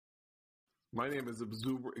My name is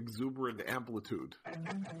Exuberant Amplitude.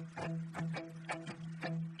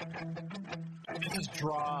 This is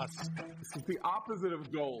dross. This is the opposite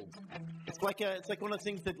of gold. It's like one of the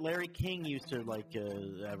things that Larry King used to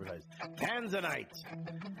advertise. Tanzanite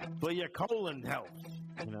for your colon health.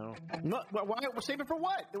 You know, why? Save it for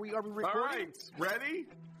what? Are we recording? All right, ready?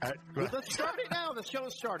 Let's start it now. The show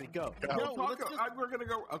has started. Go. We're gonna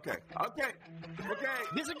go. Okay.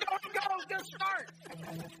 This is go. Let's start.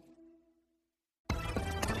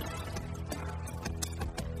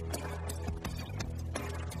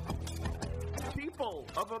 People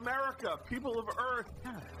of America, people of Earth,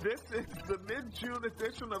 this is the mid-June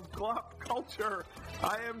edition of Glop Culture.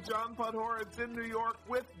 I am John Podhoretz in New York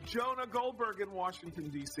with Jonah Goldberg in Washington,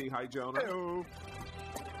 D.C. Hi, Jonah. Hello.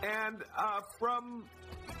 And from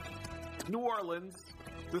New Orleans,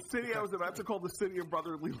 the city I was about to call the city of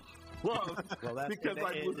brotherly love, because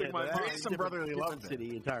I'm losing my mind. There's some brotherly love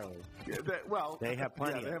city entirely. Yeah, they have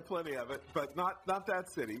plenty. Yeah, they have plenty of it, but not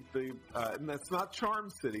that city. And that's not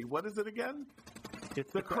Charm City. What is it again?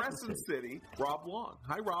 It's the Crescent City. Rob Long.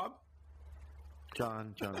 Hi, Rob.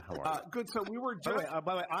 John, how are you? Good. So we were just.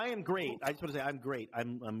 By the way, I am great. I just want to say I'm great.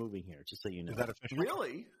 I'm moving here, just so you know. Is that official?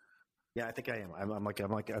 Really? Yeah, I think I am. I'm like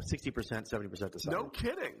 60%, 70% decided. No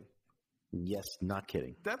kidding. Yes, not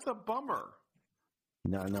kidding. That's a bummer.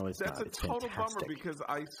 No, it's That's not. That's a total bummer because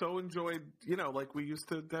I so enjoyed, like we used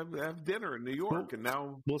to have dinner in New York, and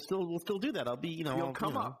now we'll still do that. I'll be, you'll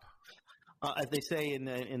come up. As they say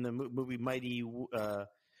in the movie Mighty,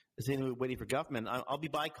 Waiting for Guffman, I'll be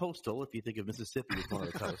bi-coastal if you think of Mississippi as one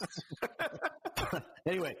of the coasts.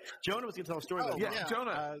 Anyway, Jonah was going to tell a story about that. Yeah,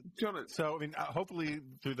 Jonah. So, hopefully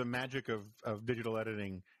through the magic of digital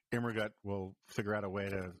editing, Immergut will figure out a way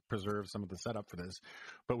to preserve some of the setup for this.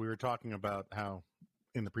 But we were talking about how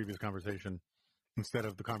in the previous conversation, instead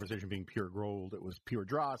of the conversation being pure gold, it was pure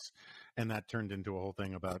dross, and that turned into a whole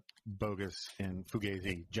thing about bogus and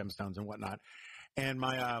fugazi gemstones and whatnot. And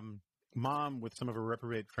my mom, with some of her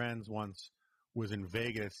reprobate friends once, was in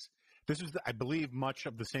Vegas. This was, I believe, much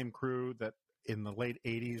of the same crew that in the late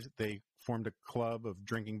 80s, they formed a club of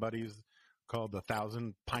drinking buddies called the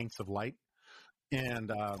 1,000 Pints of Light.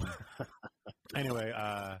 And anyway,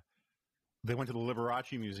 they went to the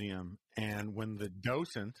Liberace Museum, and when the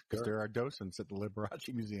docent, because there are docents at the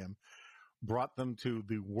Liberace Museum, brought them to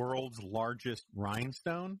the world's largest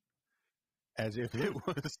rhinestone, as if it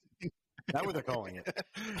was that's what they're calling it,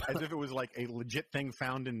 as if it was like a legit thing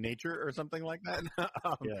found in nature or something like that.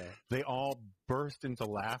 They all burst into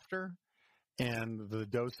laughter, and the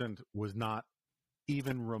docent was not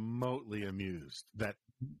even remotely amused that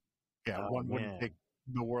one wouldn't take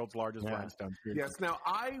the world's largest rhinestone. Yes. Now,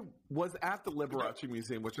 I was at the Liberace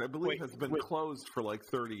Museum, which I believe has been closed for like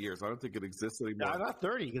 30 years. I don't think it exists anymore. No, not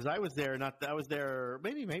 30, because I was there. I was there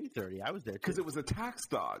maybe 30. I was there because it was a tax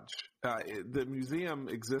dodge. The museum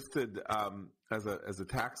existed as a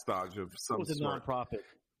tax dodge of some sort. It was a nonprofit.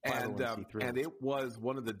 And it was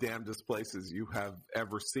one of the damnedest places you have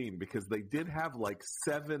ever seen, because they did have like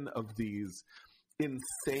 7 of these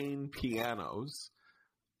insane pianos.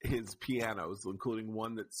 His pianos, including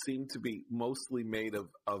one that seemed to be mostly made of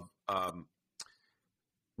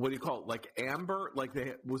what do you call it? Like amber, like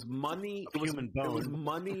was money. It was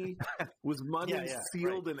money. Was money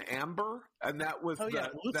sealed in amber, and that was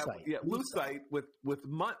lucite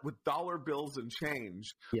with dollar bills and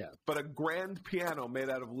change. Yeah, but a grand piano made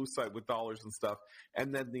out of lucite with dollars and stuff,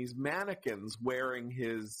 and then these mannequins wearing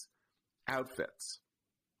his outfits.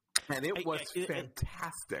 And it was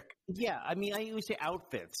fantastic. Yeah, I always say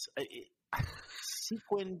outfits.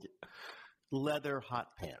 Sequined leather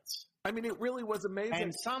hot pants. It really was amazing.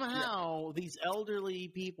 And somehow these elderly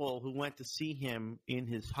people who went to see him in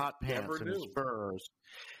his hot pants and his furs,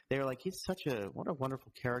 they were like, what a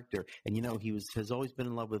wonderful character. And he has always been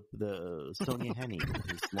in love with the Sonia Henney,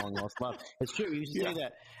 his long lost love. It's true. He used to say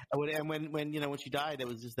that. And when she died, it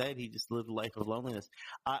was just that he just lived a life of loneliness.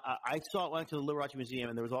 I went to the Liberace Museum,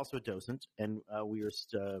 and there was also a docent, and we were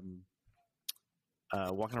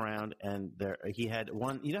walking around, and he had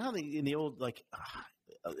one. You know how in the old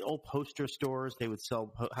old poster stores, they would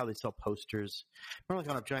sell how they sell posters. Remember,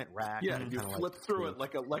 like on a giant rack. Yeah, you flip through it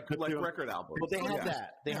like record albums. Well, they had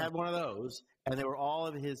that. They had one of those, and they were all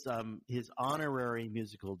of his honorary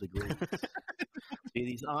musical degrees.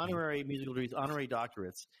 These honorary musical degrees, honorary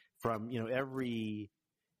doctorates from every.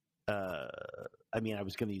 I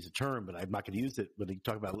was going to use a term, but I'm not going to use it when you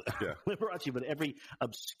talk about Liberace. But every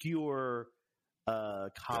obscure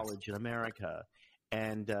college in America,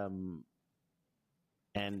 and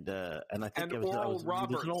And I think Oral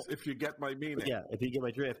Roberts, if you get my meaning. Yeah, if you get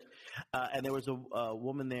my drift. And there was a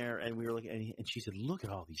woman there, and we were looking, and she said, "Look at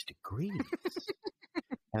all these degrees."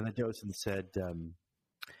 And the docent said,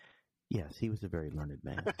 "Yes, he was a very learned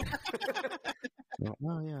man."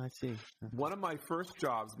 Oh, yeah, I see. One of my first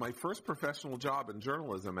jobs, my first professional job in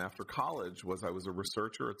journalism after college was I was a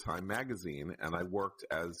researcher at Time Magazine, and I worked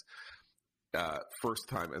as first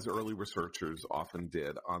time, as early researchers often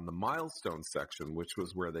did, on the milestone section, which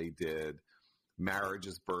was where they did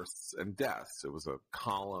marriages, births, and deaths. It was a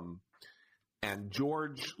column. And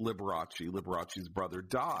George Liberace's brother,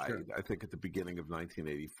 died, I think, at the beginning of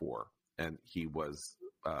 1984. And he was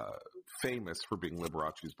famous for being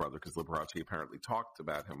Liberace's brother because Liberace apparently talked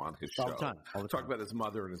about him on his show. All the time. Talked about his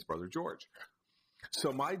mother and his brother, George.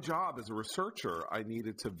 So my job as a researcher, I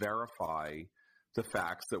needed to verify the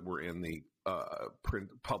facts that were in the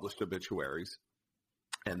published obituaries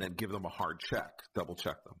and then give them a hard check, double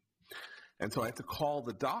check them. And so I had to call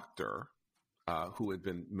the doctor who had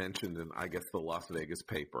been mentioned in, I guess, the Las Vegas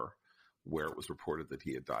paper where it was reported that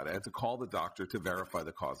he had died. I had to call the doctor to verify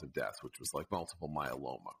the cause of death, which was like multiple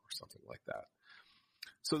myeloma or something like that.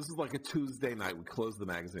 So this is like a Tuesday night. We closed the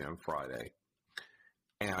magazine on Friday.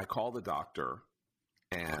 And I call the doctor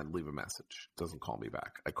and leave a message. Doesn't call me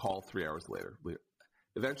back. I call 3 hours later.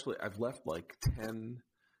 Eventually, I've left like 10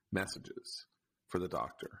 messages for the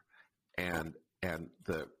doctor. And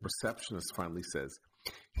the receptionist finally says,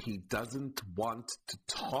 "He doesn't want to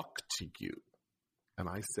talk to you." And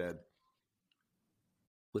I said,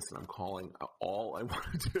 "Listen, I'm calling. All I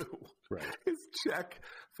want to do is check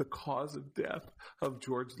the cause of death of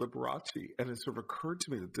George Liberace." And it sort of occurred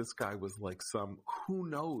to me that this guy was like some, who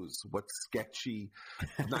knows what sketchy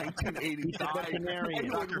 1985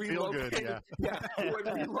 who had relocated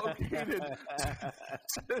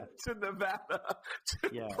to Nevada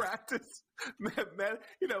to practice.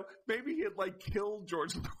 Maybe he had like killed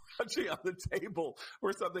George Liberace on the table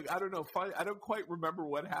or something. I don't know. I don't quite remember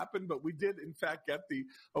what happened, but we did in fact get the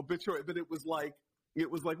obituary. But it was like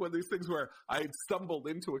one of these things where I had stumbled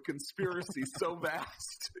into a conspiracy so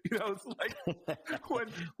vast. It's like when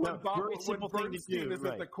Bernstein is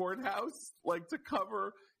at the courthouse, like to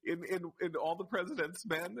cover in All the President's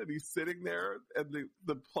Men, and he's sitting there, and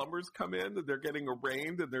the plumbers come in, and they're getting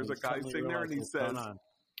arraigned, and there's a guy sitting there, and he says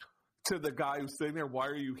to the guy who's sitting there, "Why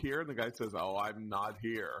are you here?" And the guy says, "Oh, I'm not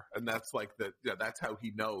here." And that's like that's how he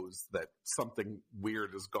knows that something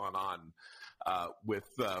weird has gone on with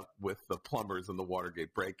the plumbers and the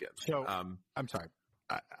Watergate break-in. So I'm sorry.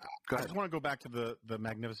 I just want to go back to the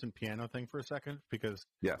magnificent piano thing for a second, because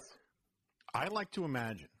yes, I like to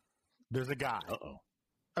imagine there's a guy,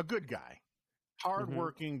 a good guy,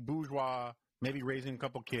 hardworking bourgeois, maybe raising a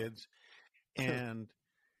couple kids, and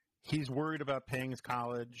he's worried about paying his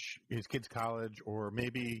kid's college, or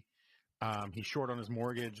maybe he's short on his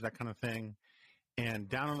mortgage, that kind of thing, and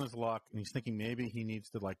down on his luck, and he's thinking maybe he needs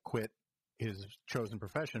to like quit his chosen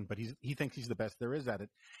profession, but he thinks he's the best there is at it.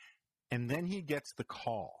 And then he gets the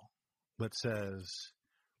call that says,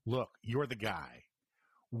 "Look, you're the guy.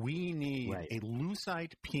 We need a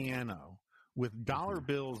lucite piano with dollar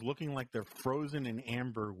bills looking like they're frozen in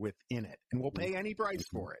amber within it, and we'll pay any price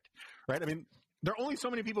for it." Right? I mean, there are only so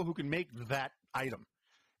many people who can make that item.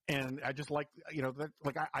 And I just like,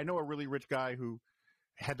 I know a really rich guy who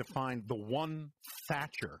had to find the one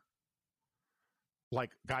Thatcher,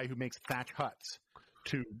 like guy who makes thatch huts,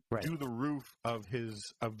 to do the roof of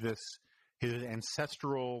his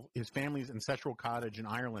family's ancestral cottage in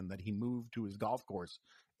Ireland that he moved to his golf course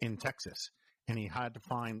in Texas. And he had to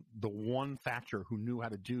find the one Thatcher who knew how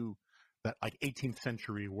to do that like 18th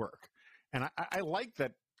century work. And I like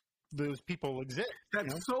that those people exist.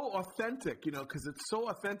 That's so authentic, because it's so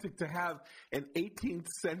authentic to have an 18th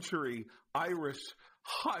century Irish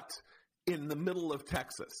hut in the middle of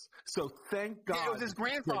Texas. So thank God. Yeah, it was his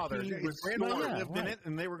grandfather. His grandfather lived in it,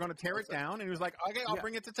 and they were going to tear it down. And he was like, "Okay, I'll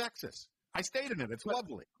bring it to Texas." I stayed in it. It's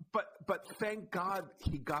lovely. But thank God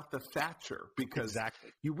he got the Thatcher, because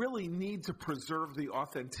you really need to preserve the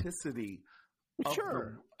authenticity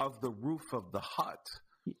of the roof of the hut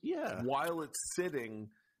while it's sitting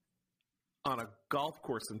on a golf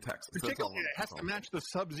course in Texas. Particularly, it has to match the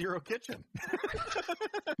Sub-Zero kitchen.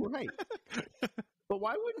 Right. But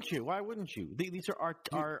why wouldn't you? Why wouldn't you? These are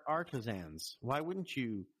artisans. Why wouldn't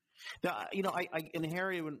you? Now, I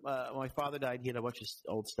inherited when my father died. He had a bunch of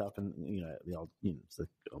old stuff, and it's like,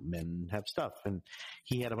 men have stuff, and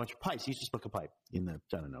he had a bunch of pipes. He used to smoke a pipe in the,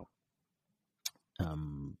 I don't know,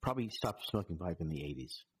 probably stopped smoking pipe in the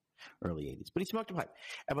 80s. early 80s. But he smoked a pipe.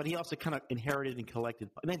 But he also kind of inherited and collected,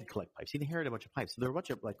 and he didn't collect pipes. He inherited a bunch of pipes. So there were a bunch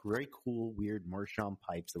of like very cool, weird Meerschaum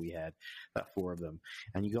pipes that we had, about 4 of them.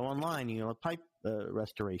 And you go online, pipe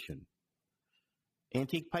restoration.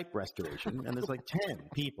 Antique pipe restoration, and there's like 10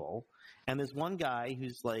 people, and there's one guy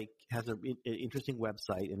who's like has an interesting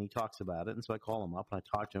website, and he talks about it, and so I call him up and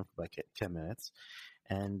I talk to him for like 10 minutes,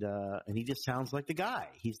 and he just sounds like the guy.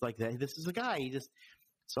 He's like, this is the guy.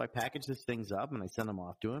 So I package these things up and I send them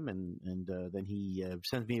off to him, and then he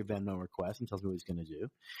sends me a Venmo request and tells me what he's going to do,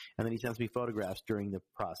 and then he sends me photographs during the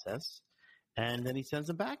process, and then he sends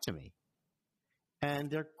them back to me, and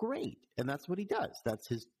they're great, and that's what he does. That's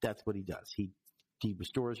what he does. He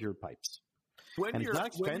restores your pipes. And it's not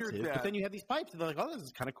expensive, but then you have these pipes, and they're like, oh, this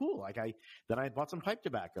is kind of cool. Then I bought some pipe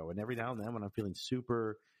tobacco, and every now and then when I'm feeling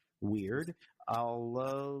super weird,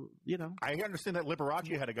 I'll, I understand that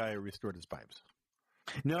Liberace had a guy who restored his pipes.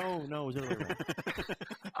 No, it was the other way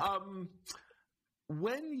around.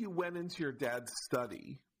 When you went into your dad's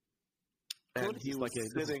study, and he was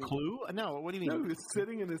sitting... Clue? No, what do you mean? No, he was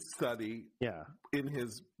sitting in his study in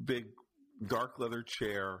his big dark leather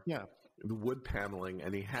chair. Yeah. The wood paneling,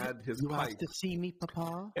 and he had his pipe. You asked to see me,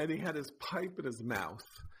 Papa? And he had his pipe in his mouth,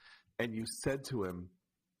 and you said to him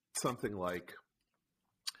something like,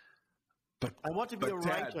 I want to be a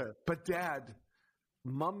writer. But Dad,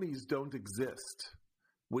 mummies don't exist.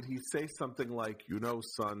 Would he say something like,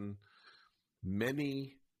 son,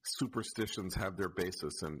 many superstitions have their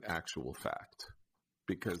basis in actual fact?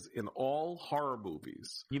 Because in all horror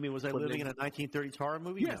movies, you mean was I living in a 1930s horror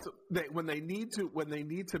movie? Yes, no. When they need to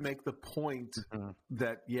make the point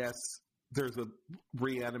that yes, there's a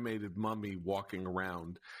reanimated mummy walking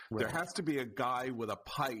around. Right. There has to be a guy with a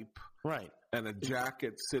pipe, and a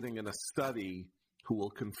jacket sitting in a study who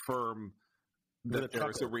will confirm that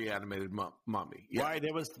there's a reanimated mummy. Yeah. Why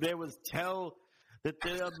there was tell that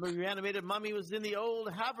the reanimated mummy was in the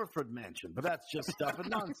old Haverford mansion, but that's just stuff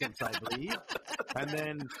and nonsense, I believe. And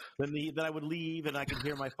then I would leave, and I could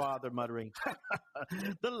hear my father muttering,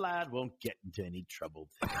 "The lad won't get into any trouble."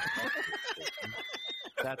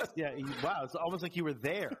 Wow, it's almost like you were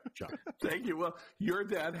there, John. Thank you. Well, your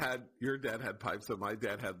dad had pipes, and my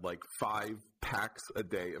dad had like 5 packs a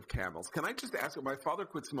day of Camels. Can I just ask you? My father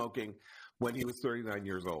quit smoking when he was 39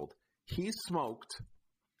 years old. He smoked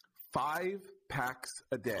 5 packs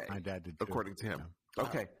a day. My dad did too, according to him.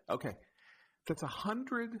 Yeah. Okay. That's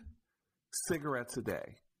 100 cigarettes a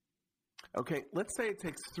day. Okay, let's say it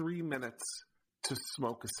takes 3 minutes to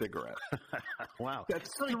smoke a cigarette. Wow. That's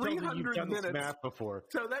 300 you've done minutes. This math before.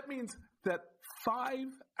 So that means that 5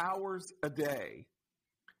 hours a day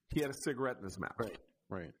he had a cigarette in his mouth.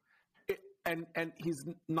 Right. And he's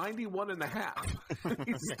 91 and a half.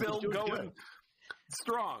 He's still going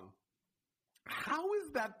strong. How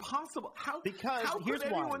is that possible? How could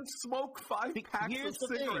anyone smoke 5 packs of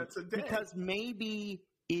cigarettes a day? Because maybe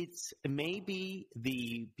the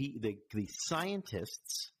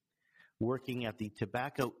scientists working at the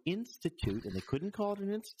Tobacco Institute, and they couldn't call it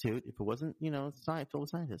an institute if it wasn't, full of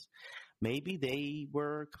scientists. Maybe they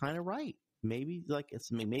were kind of right. Maybe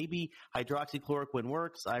maybe hydroxychloroquine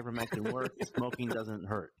works, ivermectin works, smoking doesn't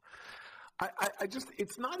hurt. I just,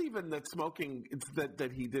 it's not even that smoking, it's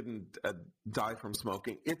that he didn't die from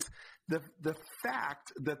smoking. It's the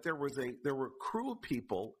fact that there were cruel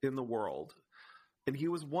people in the world, and he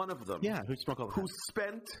was one of them. Yeah, who smoked all the time. Who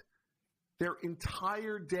spent their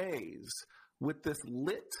entire days with this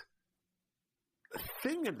lit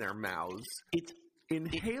thing in their mouths. It's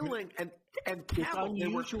inhaling and camel.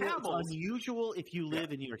 It's unusual if you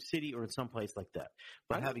live in New York City or in some place like that.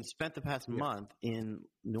 But having spent the past month in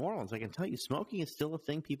New Orleans, I can tell you smoking is still a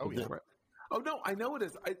thing people do. Right. Oh, no, I know it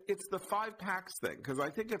is. It's the 5 packs thing, because I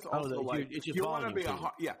think it's also you want to be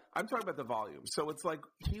I'm talking about the volume. So it's like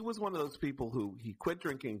he was one of those people who he quit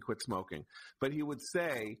drinking, quit smoking, but he would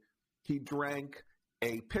say he drank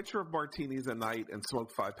a pitcher of martinis a night and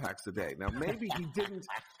smoked 5 packs a day. Now, maybe he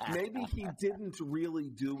didn't really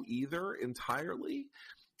do either entirely,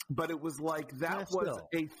 but it was like that was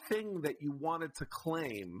a thing that you wanted to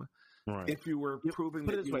claim. Right. If you were proving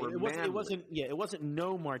that you were manly. It wasn't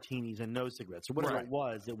no martinis and no cigarettes. Or whatever it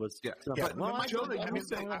was. I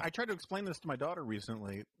tried to explain this to my daughter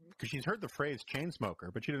recently because she's heard the phrase chain smoker,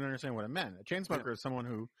 but she didn't understand what it meant. A chain smoker is someone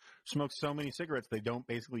who smokes so many cigarettes they don't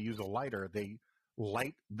basically use a lighter. They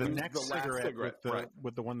light the next cigarette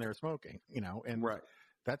with the one they're smoking, and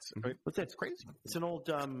that's crazy. It's an old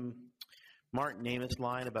Martin Amis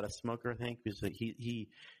line about a smoker, I think, because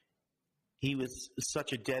he was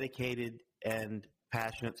such a dedicated and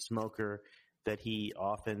passionate smoker that he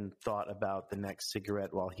often thought about the next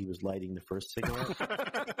cigarette while he was lighting the first cigarette.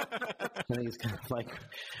 I think it's kind of like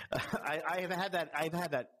I've had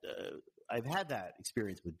that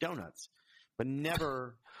experience with donuts, but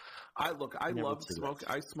never. I loved smoking.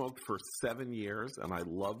 I smoked for 7 years, and I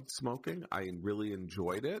loved smoking. I really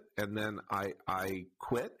enjoyed it, and then I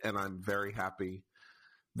quit, and I'm very happy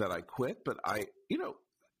that I quit. But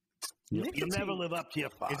you never live up to your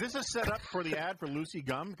father. Is this a setup for the ad for Lucy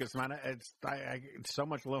Gum? Because it's so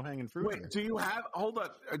much low hanging fruit. Wait, here. do you have? Hold on.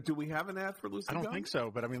 Do we have an ad for Lucy Gum? I don't think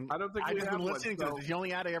so. But I mean, I don't think I've we just have been listening one, to this. It's the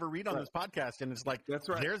only ad I ever read on this podcast, and it's like, that's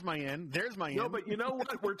right. There's my in. There's my in. No, but you know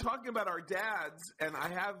what? We're talking about our dads, and I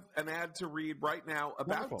have an ad to read right now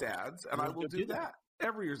about dads, and I will do that.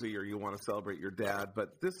 Every year's a year you want to celebrate your dad,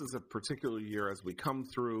 but this is a particular year as we come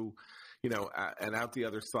through, and out the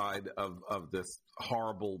other side of this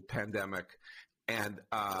horrible pandemic. And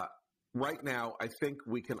right now, I think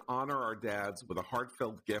we can honor our dads with a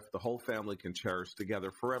heartfelt gift the whole family can cherish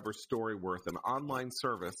together forever. Storyworth, an online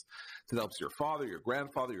service that helps your father, your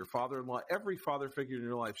grandfather, your father-in-law, every father figure in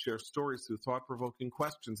your life share stories through thought-provoking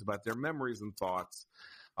questions about their memories and thoughts.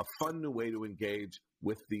 A fun new way to engage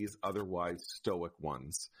with these otherwise stoic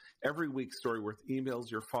ones. Every week, Storyworth emails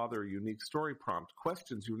your father a unique story prompt,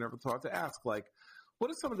 questions you never thought to ask, like, what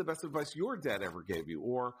is some of the best advice your dad ever gave you?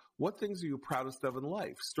 Or what things are you proudest of in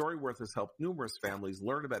life? Storyworth has helped numerous families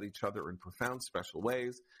learn about each other in profound, special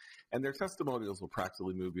ways, and their testimonials will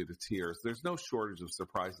practically move you to tears. There's no shortage of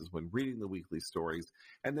surprises when reading the weekly stories,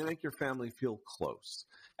 and they make your family feel close.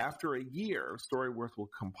 After a year, Storyworth will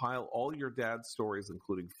compile all your dad's stories,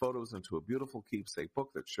 including photos, into a beautiful keepsake book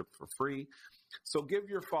that's shipped for free. So give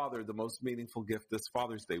your father the most meaningful gift this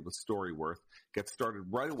Father's Day with Storyworth. Get started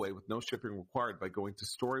right away with no shipping required by going to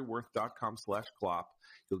storyworth.com/glop.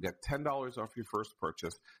 You'll get $10 off your first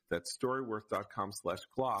purchase. That's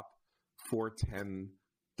storyworth.com/glop for $10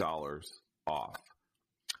 off.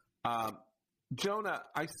 Jonah,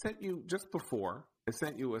 I sent you just before. I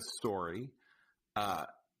sent you a story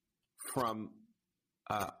from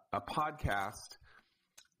a podcast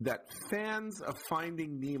that fans of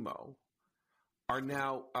Finding Nemo are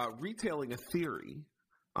now retailing a theory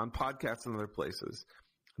on podcasts and other places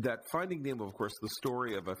that Finding Nemo, of course, the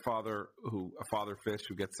story of a father fish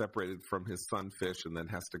who gets separated from his sunfish and then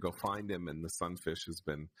has to go find him, and the sunfish has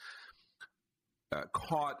been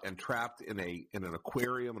caught and trapped in an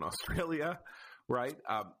aquarium in Australia, right?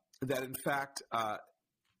 That in fact,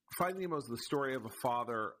 Finding Nemo is the story of a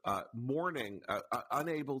father mourning,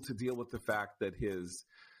 unable to deal with the fact that his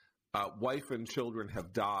wife and children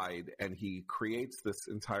have died, and he creates this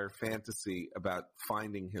entire fantasy about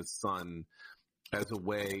finding his son as a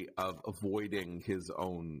way of avoiding his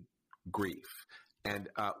own grief. And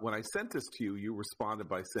when I sent this to you, you responded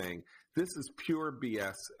by saying, this is pure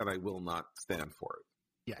BS, and I will not stand for it.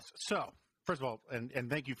 Yes. So, first of all, and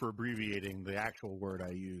thank you for abbreviating the actual word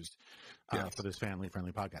I used for this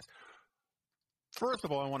family-friendly podcast. First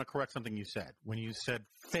of all, I want to correct something you said. When you said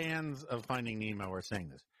fans of Finding Nemo are saying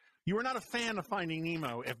this. You are not a fan of Finding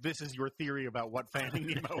Nemo if this is your theory about what Finding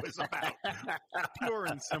Nemo is about. Pure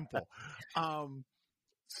and simple.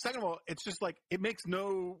 Second of all, it's just like it makes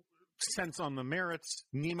no sense on the merits.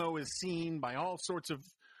 Nemo is seen by all sorts of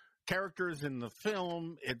characters in the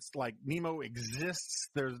film. It's like Nemo exists.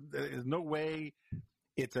 There's no way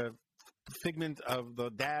it's a figment of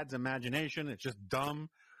the dad's imagination. It's just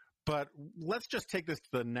dumb. But let's just take this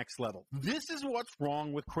to the next level. This is what's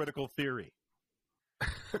wrong with critical theory.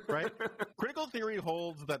 Right? Critical theory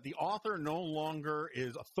holds that the author no longer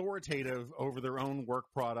is authoritative over their own work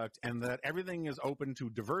product, and that everything is open to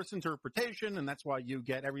diverse interpretation, and that's why you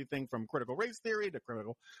get everything from critical race theory to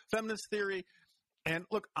critical feminist theory. And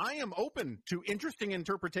look, I am open to interesting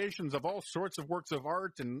interpretations of all sorts of works of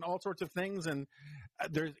art and all sorts of things, and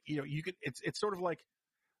there's, you could, it's sort of like,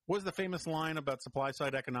 what is the famous line about supply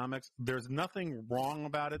side economics? There's nothing wrong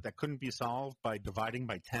about it that couldn't be solved by dividing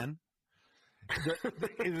by 10.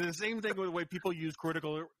 The same thing with the way people use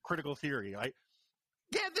critical theory.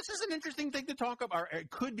 This is an interesting thing to talk about. Or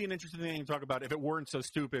it could be an interesting thing to talk about if it weren't so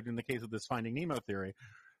stupid in the case of this Finding Nemo theory.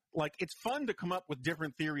 Like, it's fun to come up with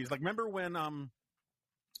different theories. Like, remember when,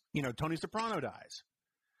 Tony Soprano dies?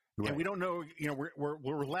 Right. And we don't know,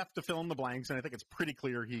 we're left to fill in the blanks, and I think it's pretty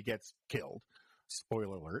clear he gets killed.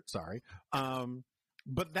 Spoiler alert, sorry.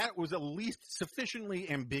 But that was at least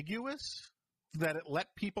sufficiently ambiguous that it let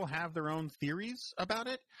people have their own theories about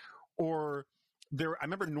it. Or I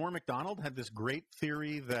remember Norm Macdonald had this great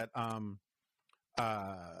theory that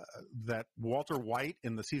that Walter White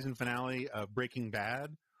in the season finale of Breaking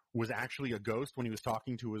Bad was actually a ghost when he was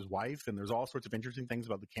talking to his wife, and there's all sorts of interesting things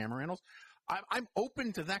about the camera angles. I'm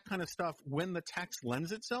open to that kind of stuff when the text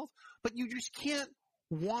lends itself, but you just can't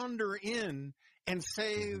wander in and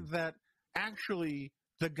say that actually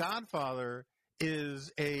The Godfather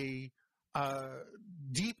is a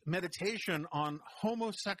deep meditation on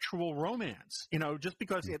homosexual romance, just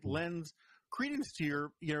because it lends credence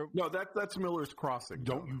to your. No, that's Miller's Crossing.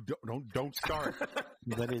 Don't start.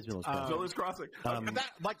 That is Miller's Crossing. Miller's Crossing.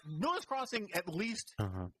 Miller's Crossing, at least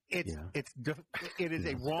it is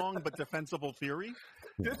a wrong but defensible theory.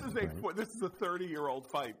 This is a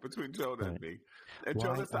 30-year-old fight between Jonah and me. And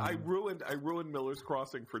Jonah said, I ruined Miller's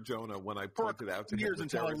Crossing for Jonah when I pointed out to him years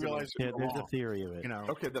until I realized there's a theory of it.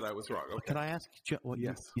 Okay, that I was wrong. Okay. Can I ask?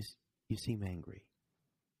 Yes. You seem angry.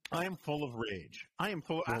 I am full of rage. I am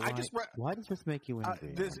full. Well, why does this make you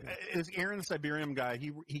angry? This Aaron Siberium guy.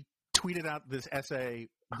 He tweeted out this essay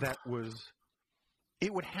that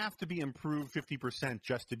it would have to be improved 50%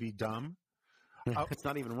 just to be dumb. It's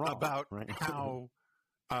not even wrong about how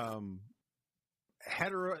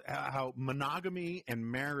how monogamy and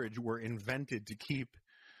marriage were invented to keep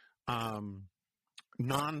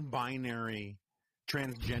non-binary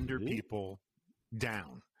transgender people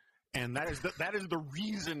down. And that is the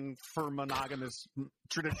reason for monogamous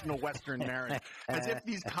traditional Western marriage. As if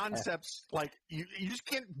these concepts, like you just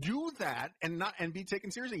can't do that and be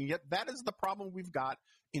taken seriously. And yet that is the problem we've got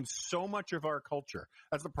in so much of our culture.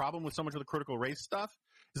 That's the problem with so much of the critical race stuff.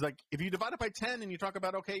 Is like if you divide it by 10 and you talk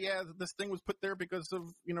about this thing was put there because of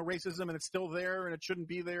racism and it's still there and it shouldn't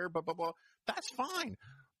be there, blah blah blah. That's fine,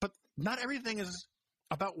 but not everything is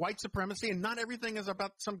about white supremacy, and not everything is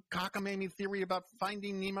about some cockamamie theory about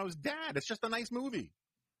Finding Nemo's dad. It's just a nice movie.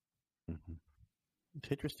 Mm-hmm.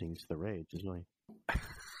 It's interesting. It's the rage, is really. I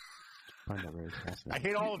find that very fascinating. I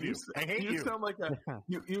hate all of you. I hate you. You sound like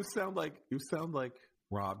you sound like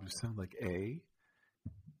Rob. You sound like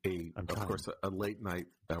of course a late night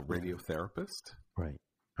radiotherapist. Right.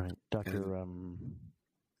 Dr.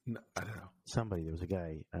 No, I don't know. Somebody. There was a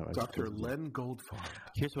guy. Dr. Len Goldfarb.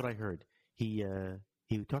 Here's what I heard. He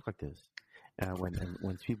would talk like this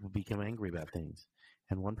when people become angry about things.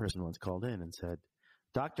 And one person once called in and said,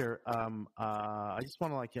 "Doctor, I just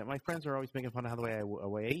want to my friends are always making fun of the way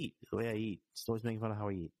I eat. The way I eat. It's always making fun of how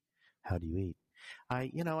I eat. How do you eat? I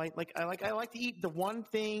like to eat the one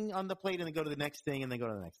thing on the plate and then go to the next thing and then go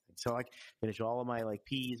to the next thing. So I finish all of my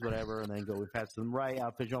peas, whatever, and then go past them right.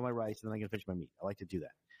 I'll finish all my rice and then I'm gonna finish my meat. I like to do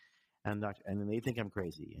that. And then they think I'm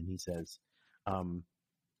crazy. And he says, I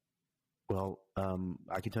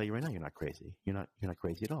can tell you right now, you're not crazy. You're not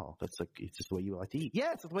crazy at all. It's just the way you like to eat.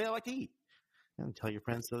 Yeah, it's the way I like to eat. And tell your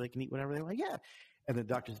friends so they can eat whatever they want. Yeah. And the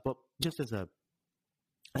doctor says, well, just as a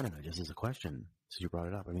question, since you brought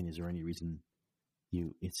it up, is there any reason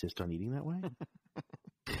you insist on eating that way?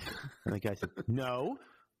 And the guy said, no.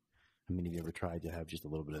 Have you ever tried to have just a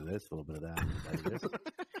little bit of this, a little bit of that, a little bit of this?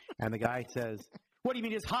 And the guy says, what do you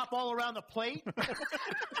mean, just hop all around the plate?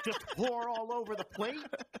 Just pour all over the plate?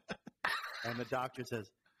 And the doctor says,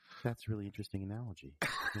 that's a really interesting analogy.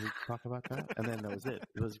 Can we talk about that? And then that was it.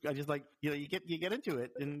 It was just you get into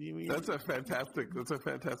it. And that's a fantastic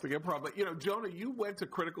improv. But, Jonah, you went to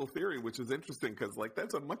critical theory, which is interesting because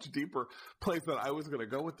that's a much deeper place that I was going to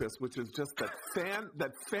go with this, which is just that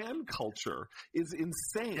fan culture is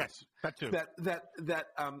insane. Yes, that too. And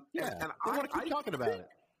I want to keep talking about it.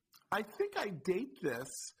 I think I date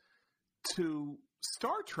this to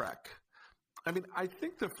Star Trek. I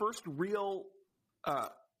think the first real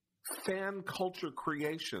fan culture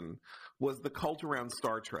creation was the cult around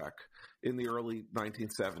Star Trek in the early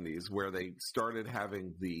 1970s, where they started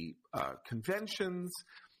having the conventions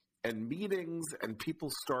and meetings, and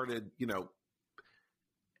people started, to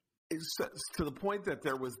the point that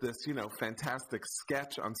there was this, fantastic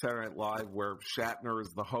sketch on Saturday Night Live where Shatner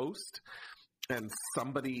is the host, and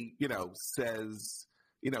somebody, says,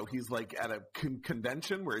 he's at a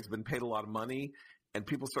convention where he's been paid a lot of money, and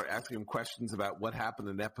people start asking him questions about what happened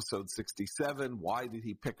in episode 67. Why did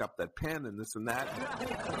he pick up that pen and this and that?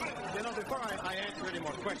 Before I answer any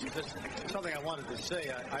more questions, there's something I wanted to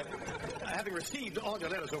say. Having received all your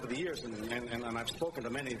letters over the years, and I've spoken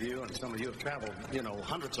to many of you, and some of you have traveled,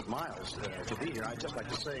 hundreds of miles to be here, I'd just like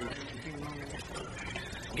to say,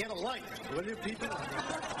 get a life, will you, people?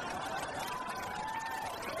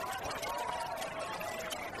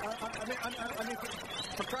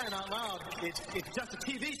 For crying out loud, it's just a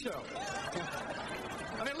TV show.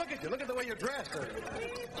 Look at you. Look at the way you're dressed.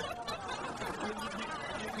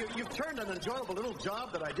 You've turned an enjoyable little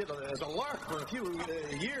job that I did as a lark for a few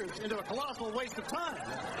years into a colossal waste of time.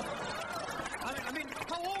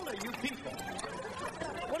 How old are you people?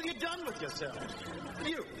 What have you done with yourselves?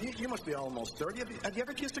 You must be almost 30. Have you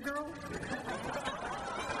ever kissed a girl?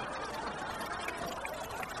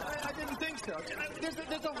 I didn't think so.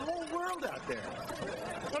 There's a whole world out there.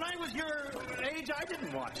 When I was your age, I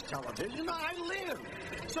didn't watch television. I lived.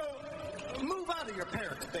 So move out of your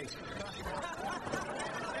parents' basement.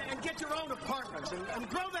 And get your own apartments and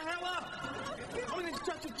grow the hell up. I mean, it's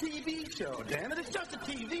just a TV show, damn it. It's just a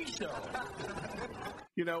TV show.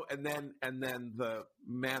 You know, and then the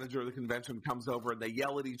manager of the convention comes over and they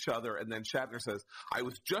yell at each other, and then Shatner says, "I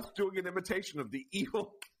was just doing an imitation of the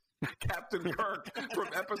evil Captain Kirk from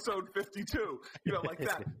episode 52." You know, like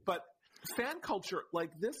that. But fan culture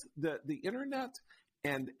like this, the internet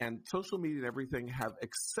and social media and everything have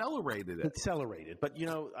accelerated it. Accelerated. But, you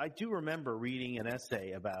know, I do remember reading an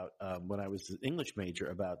essay about when I was an English major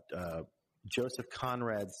about Joseph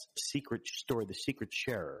Conrad's secret story, The Secret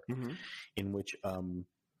Sharer, in which a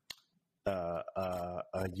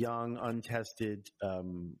young, untested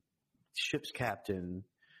ship's captain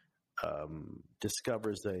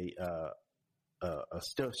discovers a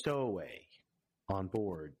stowaway on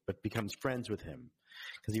board, but becomes friends with him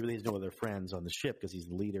because he really has no other friends on the ship because he's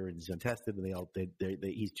the leader and he's untested, and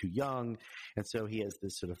he's too young, and so he has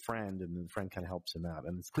this sort of friend, and the friend kind of helps him out,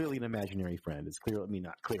 and it's clearly an imaginary friend. It's clear, I mean,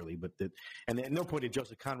 not clearly, but and at no point did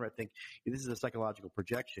Joseph Conrad think this is a psychological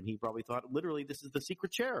projection. He probably thought literally this is the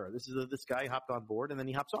secret sharer. This guy hopped on board and then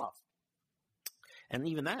he hops off. And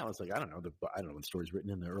even that, I was like, I don't know when the story's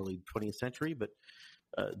written in the early 20th century, but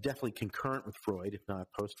definitely concurrent with Freud, if not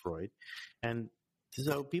post-Freud. And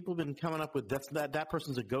so people have been coming up with that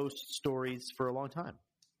person's a ghost stories for a long time.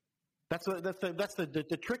 That's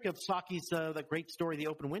the trick of Saki's that great story, The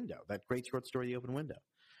Open Window, that great short story, The Open Window.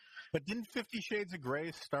 But didn't 50 Shades of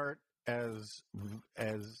Grey start as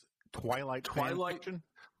Twilight fan fiction?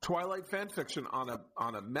 Twilight fan fiction on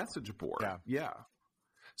a message board. Yeah.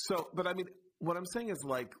 So, but I mean, what I'm saying is,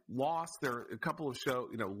 like, Lost, there are a couple of shows,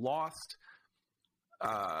 you know, Lost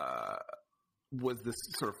was this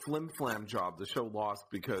sort of flim-flam job, the show Lost,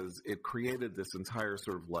 because it created this entire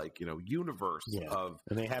sort of, like, you know, universe of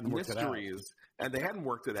mysteries, and they hadn't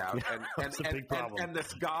worked it out. And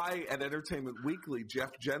this guy at Entertainment Weekly,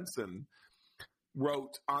 Jeff Jensen,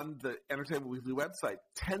 wrote on the Entertainment Weekly website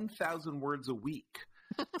 10,000 words a week,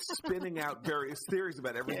 spinning out various theories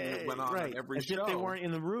about everything that went on every show. If they weren't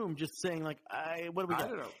in the room just saying, like, what do we got? I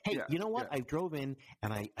don't know. Hey, you know what? I drove in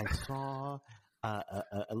and I saw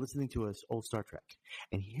listening to us old Star Trek.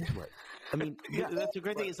 And here's what I mean. That's a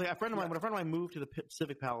great thing. It's like a friend of mine. When a friend of mine moved to the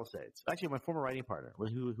Pacific Palisades, actually my former writing partner,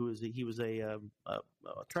 who was a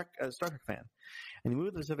Star Trek fan, and he moved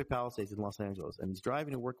to the Pacific Palisades in Los Angeles. And he's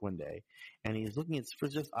driving to work one day, and he's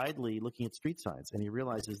just idly looking at street signs, and he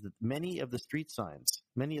realizes that many of the street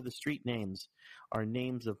names are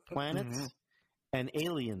names of planets. And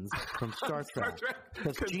aliens from Star Trek.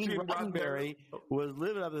 Because Gene Roddenberry was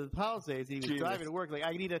living up in the Palisades, and he was driving to work like,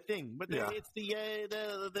 I need a thing. But it's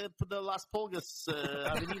the Las Pulgas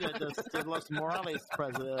Avenida de Los Morales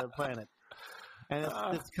planet. And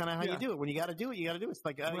it's kind of how you do it. When you got to do it, you got to do it. It's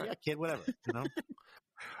like, yeah, kid, whatever. You know? All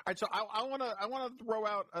right, so I want to throw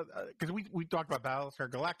out because we talked about Battlestar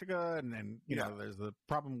Galactica, and you know, there's the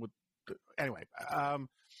problem with anyway.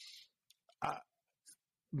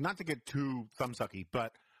 Not to get too thumbsucky,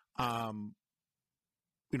 but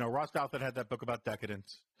you know, Ross Douthat had that book about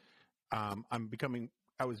decadence. I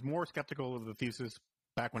was more skeptical of the thesis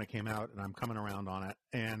back when it came out, and I'm coming around on it.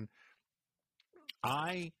 And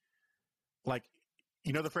I like,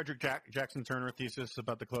 you know, the Frederick Jackson Turner thesis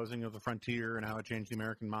about the closing of the frontier and how it changed the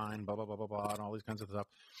American mind, blah blah blah blah blah, and all these kinds of stuff.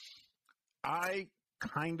 I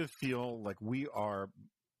kind of feel like we are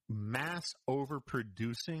mass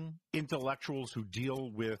overproducing intellectuals who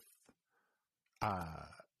deal with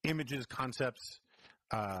images, concepts,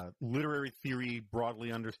 literary theory,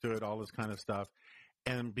 broadly understood, all this kind of stuff.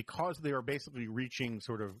 And because they are basically reaching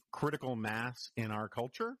sort of critical mass in our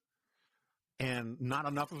culture, and not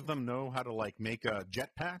enough of them know how to, like, make a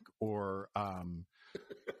jetpack or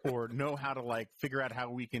know how to, like, figure out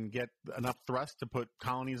how we can get enough thrust to put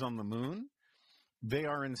colonies on the moon, they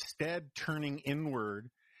are instead turning inward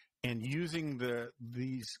and using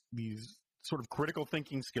these sort of critical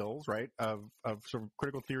thinking skills, right, of sort of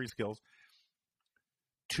critical theory skills,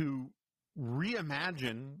 to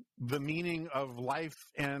reimagine the meaning of life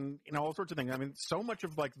and, you know, all sorts of things. I mean, so much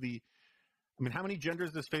of, like, how many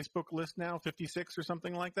genders does Facebook list now? 56 or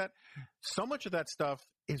something like that? So much of that stuff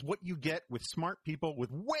is what you get with smart people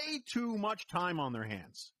with way too much time on their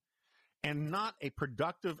hands and not a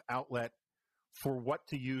productive outlet for what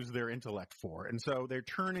to use their intellect for. And so they're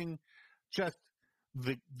turning just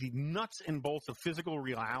the nuts and bolts of physical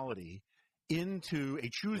reality into a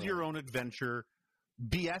choose-your-own-adventure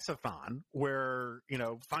BS-a-thon where,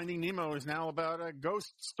 Finding Nemo is now about a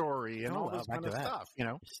ghost story and all this kind of stuff,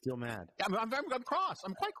 You're still mad. I'm cross.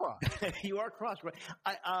 I'm quite cross. You are cross, right?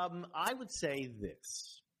 I would say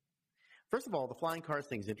this. First of all, the flying cars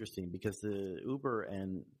thing is interesting because the Uber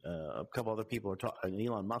and a couple other people and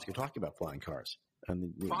Elon Musk are talking about flying cars.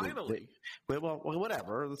 And finally. Well,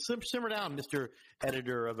 whatever. Simmer down, Mr.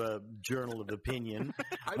 Editor of a journal of opinion.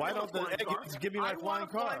 Why don't the eggheads give me my flying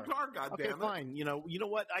car? Okay, fine. You know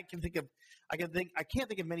what? I can't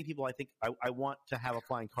think of many people I think I want to have a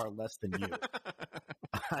flying car less than you.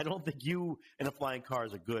 I don't think you and a flying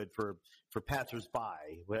cars are good for passers-by,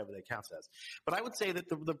 whatever that counts as. But I would say that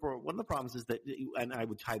one of the problems is that, and I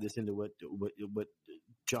would tie this into what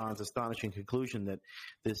John's astonishing conclusion that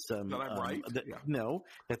this that I'm right.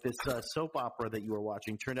 That this soap opera that you were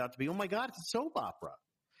watching turned out to be, oh my God, it's a soap opera.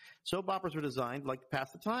 Soap operas were designed like to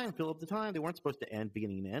pass the time, fill up the time. They weren't supposed to end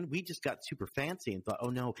beginning and end. We just got super fancy and thought, oh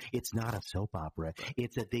no, it's not a soap opera.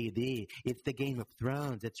 It's a DVD. It's the Game of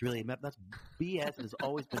Thrones. It's really, that's BS. It has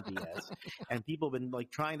always been BS. And people have been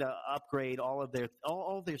like trying to upgrade all of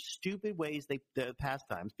their stupid ways their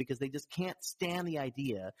pastimes because they just can't stand the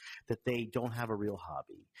idea that they don't have a real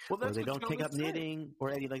hobby. Well, that's or they don't take up knitting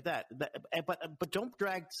or anything like that. But don't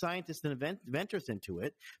drag scientists and inventors into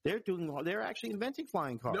it. They're actually inventing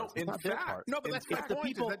flying cars. No, in fact, no, but that's the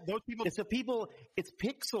point. Those people, it's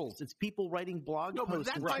pixels. It's people writing blog posts. No, but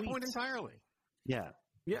that's my point entirely. Yeah.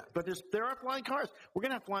 Yeah. But there are flying cars. We're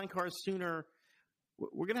going to have flying cars sooner.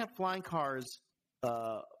 We're going to have flying cars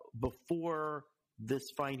before this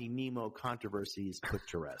Finding Nemo controversy is put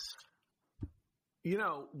to rest.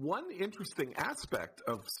 One interesting aspect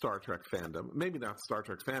of Star Trek fandom, maybe not Star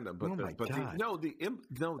Trek fandom, but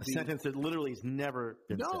a sentence that literally has never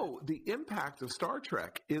been said. The impact of Star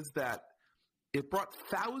Trek is that it brought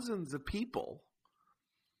thousands of people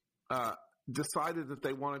decided that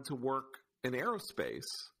they wanted to work in aerospace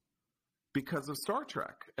because of Star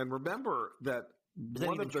Trek. And remember that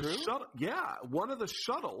one of the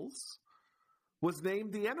shuttles was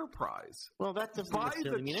named the Enterprise. Well, that doesn't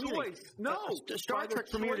necessarily mean anything. No. Star Trek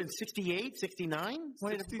premiered in 68, 69?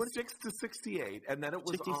 66 to 68. And then it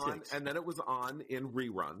was 66. on in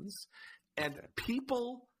reruns. And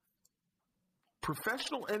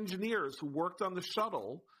professional engineers who worked on the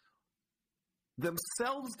shuttle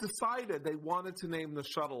themselves decided they wanted to name the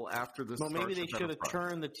shuttle after the Starship maybe they should have Enterprise.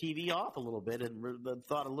 turned the TV off a little bit and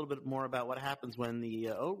thought a little bit more about what happens when the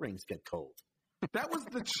O-rings get cold. That was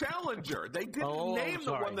the Challenger. They didn't name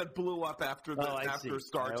the one that blew up after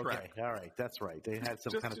Star Trek. Okay. All right, that's right. They had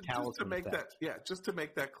some kind of talisman effect. Just to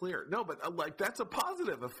make that clear. No, but that's a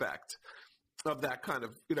positive effect of that kind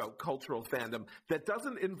of cultural fandom that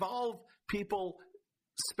doesn't involve people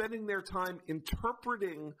spending their time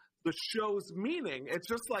interpreting the show's meaning. It's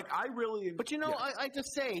just like But I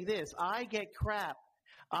just say this. I get crap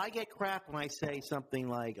when I say something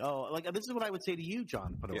like, this is what I would say to you,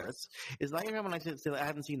 John Podhoretz, is like when I say, I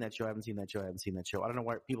haven't seen that show, I haven't seen that show. I don't know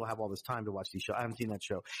why people have all this time to watch these shows. I haven't seen that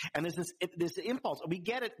show. And there's this impulse. We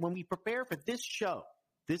get it when we prepare for this show,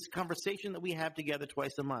 this conversation that we have together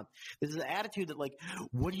twice a month. This is an attitude that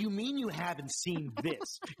what do you mean you haven't seen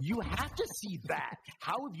this? You have to see that.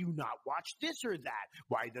 How have you not watched this or that?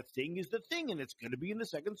 Why, the thing is the thing, and it's going to be in the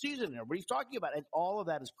second season. Everybody's talking about it. And all of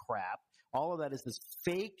that is crap. All of that is this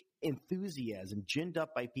fake enthusiasm ginned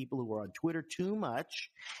up by people who are on Twitter too much,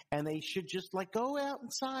 and they should just go out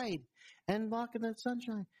inside and walk in the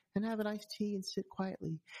sunshine and have an iced tea and sit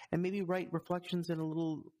quietly and maybe write reflections in a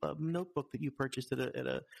little notebook that you purchased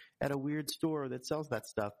at a weird store that sells that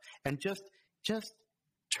stuff, and just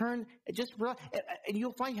and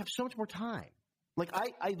you'll find you have so much more time.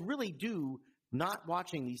 I really do, not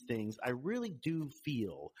watching these things, I really do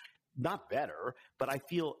feel not better, but I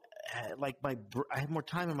feel like I have more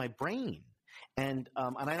time in my brain, and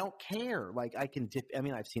I don't care. I can dip. I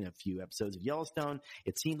mean, I've seen a few episodes of Yellowstone.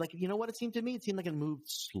 It seemed like, what it seemed to me? It seemed like it moved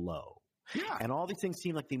slow. Yeah. And all these things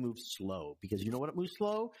seem like they move slow because you know what it moves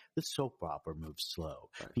slow? The soap opera moves slow.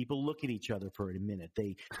 Right. People look at each other for a minute.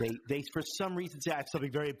 They for some reason say, I have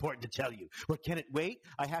something very important to tell you. Well, can it wait?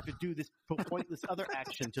 I have to do this pointless other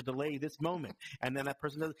action to delay this moment. And then that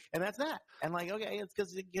person does, and that's that. And okay, it's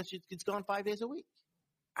because it's gone 5 days a week.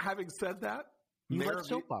 Having said that, Mayor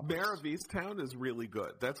of Easttown is really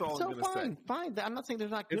good. That's all I'm going to say. Fine. I'm not saying they're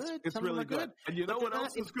not good. It's really good. And you know what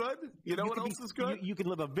else is good? You know what else is good? You can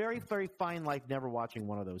live a very, very fine life never watching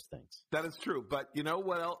one of those things. That is true. But you know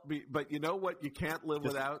what else? But you know what? You can't live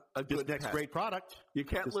without a good next pet. Great product. You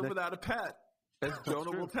can't live without a pet, as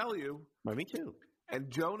Jonah will tell you. Well, me too.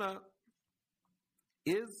 And Jonah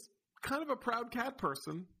is kind of a proud cat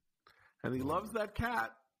person, and he loves that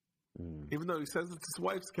cat. Even though he says it's his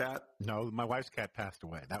wife's cat. No, my wife's cat passed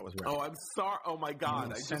away. That was right. Oh, I'm sorry. Oh, my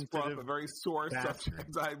God. I just brought up a very sore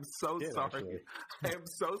subject. I'm so sorry. Actually. I am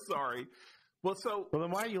so sorry. Well,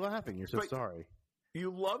 then why are you laughing? You're so sorry. You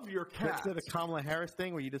love your cat. Is that a Kamala Harris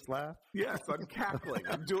thing where you just laugh? Yes, I'm cackling.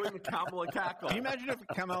 I'm doing the Kamala cackle. Can you imagine if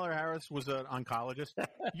Kamala Harris was an oncologist?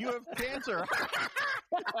 You have cancer.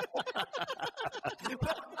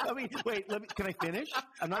 I mean, wait. Can I finish?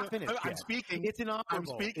 I'm not finished. I'm speaking. It's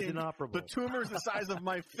inoperable. I'm speaking. It's inoperable. The tumor's the size of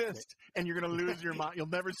my fist, and you're going to lose your mind. You'll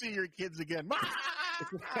never see your kids again.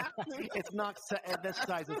 It's not at this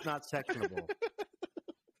size. It's not sectionable.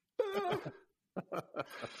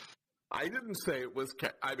 I didn't say it was.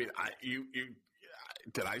 You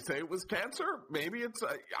did I say it was cancer? Maybe it's.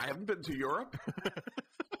 I haven't been to Europe.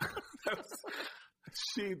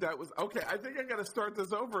 That was okay. I think I got to start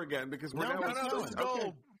this over again because we're let's go.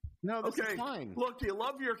 Okay. No, this is fine. Look, you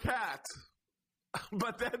love your cat,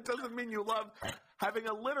 but that doesn't mean you love having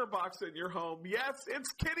a litter box in your home. Yes,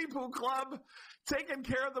 it's Kitty Poo Club, taking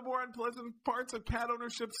care of the more unpleasant parts of cat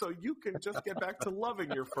ownership so you can just get back to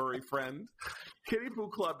loving your furry friend. Kitty Poo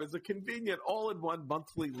Club is a convenient all-in-one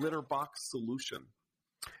monthly litter box solution.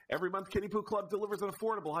 Every month, Kitty Poo Club delivers an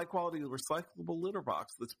affordable, high-quality, recyclable litter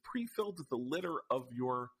box that's pre-filled with the litter of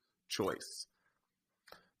your choice.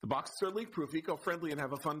 The boxes are leak-proof, eco-friendly, and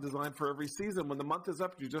have a fun design for every season. When the month is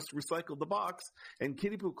up, you just recycle the box, and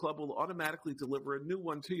Kitty Poo Club will automatically deliver a new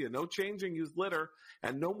one to you. No changing used litter,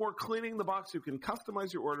 and no more cleaning the box. You can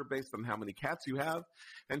customize your order based on how many cats you have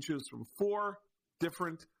and choose from 4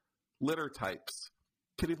 different litter types.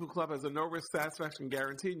 Kitty Poo Club has a no-risk satisfaction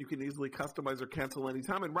guarantee, and you can easily customize or cancel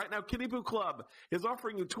anytime. And right now, Kitty Poo Club is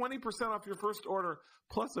offering you 20% off your first order,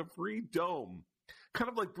 plus a free dome. Kind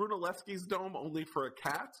of like Brunelleschi's dome, only for a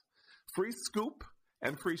cat. Free scoop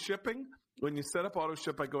and free shipping when you set up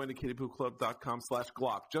AutoShip by going to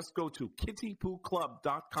kittypooclub.com/glop. Just go to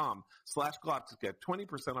kittypooclub.com/glop to get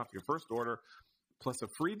 20% off your first order, plus a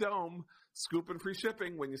free dome, scoop, and free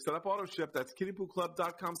shipping when you set up AutoShip. That's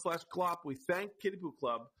kittypooclub.com/glop. We thank Kitty Poo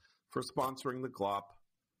Club for sponsoring the Glop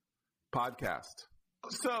podcast.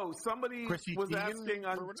 So somebody Chrissy was Teigen asking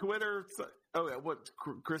on Twitter. What,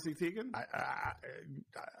 Chrissy Teigen? I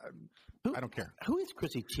don't care. Who is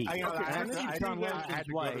Chrissy Teigen? I had to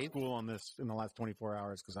go wife. to school on this in the last 24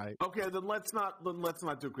 hours because I. Okay, then let's not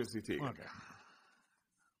do Chrissy Teigen. Okay.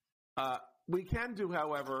 We can do,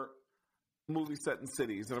 however, movies set in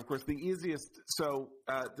cities, and of course the easiest. So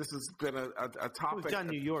this has been a topic. We've done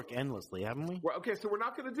New York endlessly, haven't we? Okay, so we're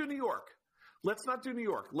not going to do New York. Let's not do New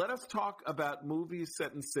York. Let us talk about movies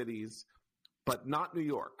set in cities, but not New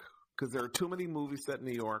York, because there are too many movies set in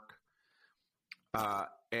New York,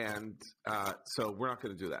 and so we're not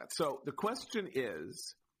going to do that. So the question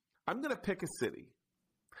is, I'm going to pick a city,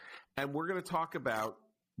 and we're going to talk about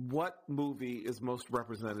what movie is most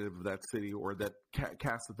representative of that city or that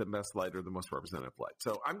casts it the best light or the most representative light.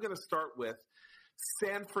 So I'm going to start with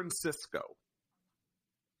San Francisco.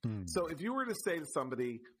 So if you were to say to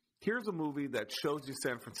somebody, here's a movie that shows you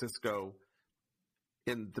San Francisco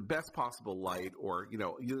in the best possible light, or,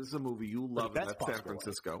 this is a movie you love about San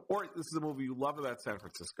Francisco, or this is a movie you love about San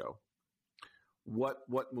Francisco, what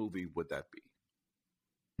movie would that be?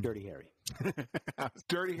 Dirty Harry.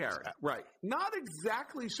 Dirty Harry, right. Not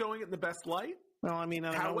exactly showing it in the best light. Well, I mean,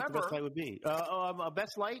 I don't know what the best light would be. A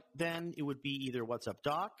best light, then it would be either What's Up,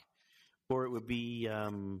 Doc, or it would be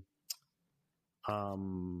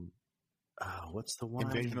what's the one?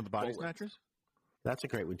 Invasion of the Body Snatchers? That's a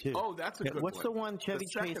great one, too. Oh, that's a good one. What's the one, Chevy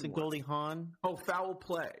Chase and Goldie Hawn? Oh, Foul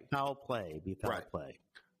Play. Foul Play. Foul Play.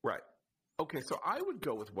 Right. Okay, so I would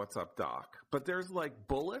go with What's Up, Doc. But there's like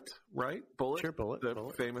Bullet, right? Bullet. Sure, Bullet.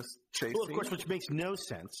 The famous chase scene. Of course, which makes no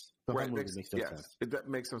sense. The whole movie makes no sense. That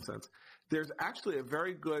makes no sense. There's actually a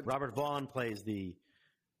very good... Robert Vaughn plays he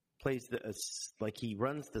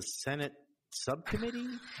runs the Senate subcommittee,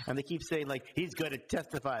 and they keep saying, he's going to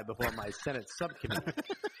testify before my Senate subcommittee.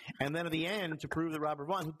 And then at the end, to prove that Robert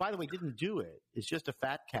Vaughn, who, by the way, didn't do it, is just a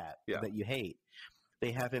fat cat that you hate,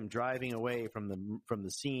 they have him driving away from the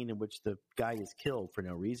scene in which the guy is killed for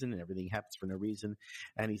no reason, and everything happens for no reason.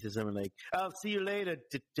 And he says something like, "I'll see you later,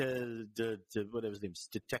 whatever his name is,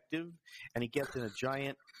 detective." And he gets in a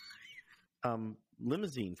giant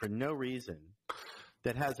limousine for no reason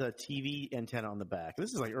that has a TV antenna on the back.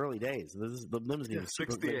 This is like early days. This is the limousine.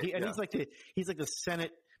 68, and he's like the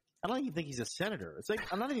Senate. I don't even think he's a senator. It's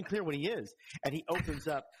like, I'm not even clear what he is. And he opens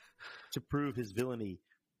up to prove his villainy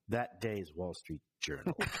that day's Wall Street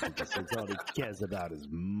Journal. That's all he cares about is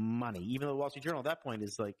money. Even though the Wall Street Journal at that point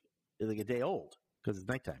is like a day old because it's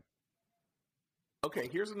nighttime. Okay,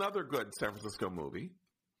 here's another good San Francisco movie.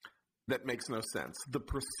 that makes no sense. The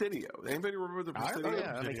Presidio. Anybody remember The Presidio?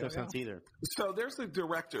 Yeah, that makes no sense either. So there's a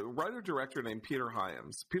writer-director named Peter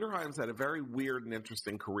Hyams. Peter Hyams had a very weird and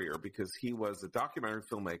interesting career because he was a documentary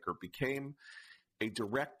filmmaker, became a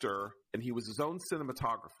director, and he was his own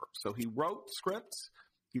cinematographer. So he wrote scripts,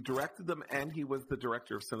 he directed them, and he was the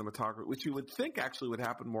director of cinematography, which you would think actually would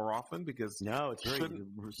happen more often because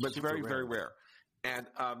it's very, very rare. And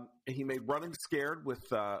he made Running Scared with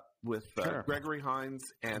Gregory Hines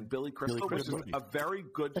and Billy Crystal, which is a very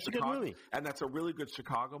good That's Chicago a good movie. And that's a really good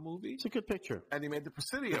Chicago movie. It's a good picture. And he made The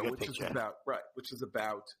Presidio, which is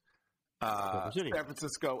about San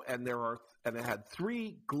Francisco, and it had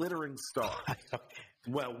 3 glittering stars.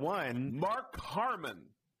 Well, one, Mark Harmon.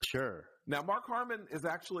 Sure. Now, Mark Harmon is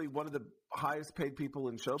actually one of the highest paid people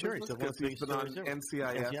in show business because he's been on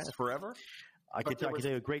NCIS forever. I can tell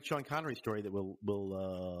you a great Sean Connery story that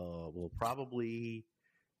will probably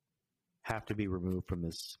have to be removed from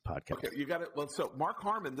this podcast. Okay, you got it. Well, so Mark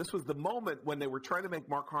Harmon, this was the moment when they were trying to make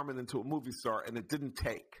Mark Harmon into a movie star, and it didn't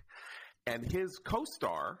take. And his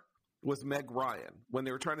co-star was Meg Ryan when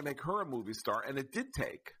they were trying to make her a movie star, and it did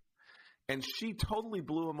take. And she totally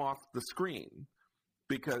blew him off the screen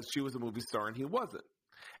because she was a movie star and he wasn't.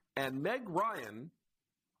 And Meg Ryan,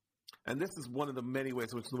 and this is one of the many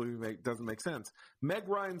ways in which the movie doesn't make sense, Meg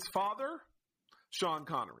Ryan's father, Sean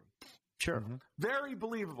Connery. Sure. Mm-hmm. Very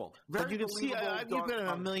believable. Very you can see, you've been in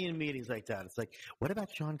a million meetings like that. It's like, what about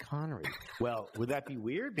Sean Connery? Well, would that be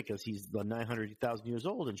weird? Because he's 900,000 years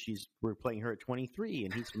old and we're playing her at 23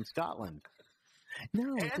 and he's from Scotland.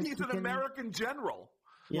 No. And he's an American general.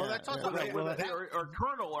 Yeah, well, that's also or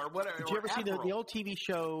colonel or whatever. Did you ever see the old TV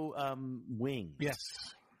show Wings? Yes.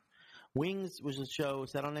 Wings was a show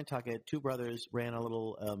set on Nantucket. 2 brothers ran a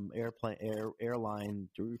little airline,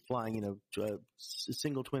 flying, a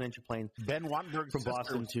single twin-engine plane. Ben Wattenberg's from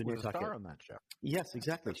Boston to was Nantucket. A star on that show. Yes,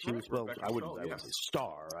 exactly. She was I would say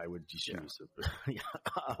star. I would just use it.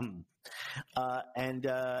 And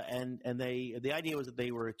the idea was that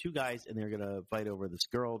they were 2 guys and they were going to fight over this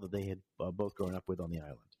girl that they had both grown up with on the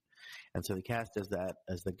island. And so they cast as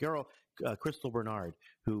the girl, Crystal Bernard,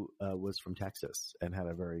 who was from Texas and had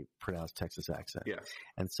a very pronounced Texas accent. Yes.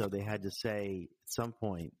 And so they had to say at some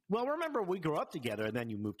point, well, remember, we grew up together and then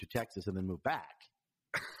you moved to Texas and then moved back.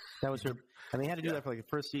 That was her. And they had to do that for like the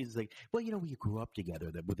first season. It's like, well, we grew up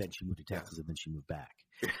together, but then she moved to Texas and then she moved back.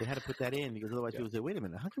 They had to put that in because otherwise people would say, wait a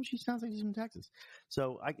minute, how come she sounds like she's from Texas?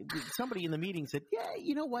 So somebody in the meeting said, yeah,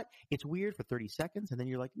 you know what? It's weird for 30 seconds. And then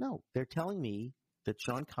you're like, no, they're telling me that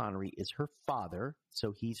Sean Connery is her father,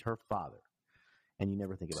 so he's her father. And you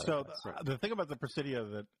never think about it. So the thing about the Presidio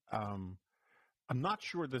that I'm not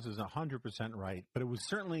sure this is 100% right, but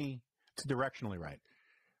it's directionally right.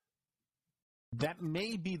 That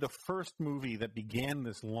may be the first movie that began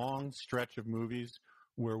this long stretch of movies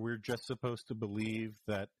where we're just supposed to believe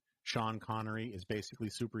that Sean Connery is basically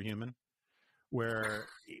superhuman, where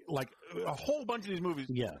like a whole bunch of these movies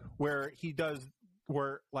where he does –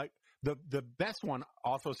 where like the best one,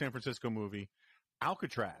 also San Francisco movie,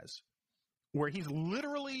 Alcatraz, where he's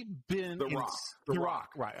literally been The Rock.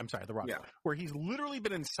 Right, I'm sorry, The Rock. Yeah. Where he's literally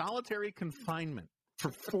been in solitary confinement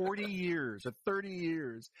for 40 years or 30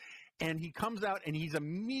 years. And he comes out and he's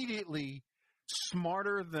immediately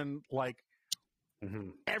smarter than like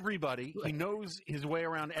everybody. He knows his way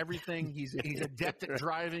around everything. He's adept at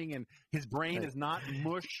driving, and his brain is not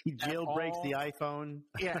mush. He jailbreaks the iPhone.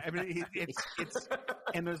 Yeah, I mean it's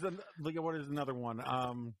and there's what is another one?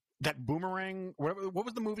 That Boomerang. What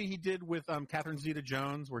was the movie he did with Catherine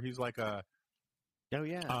Zeta-Jones where he's like a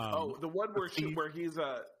the one where he's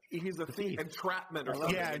a thief. Entrapment or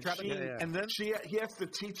something. Yeah, entrapment. And then he has to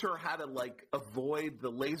teach her how to like avoid the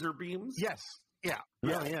laser beams. Yes. Yeah.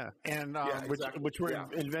 And which were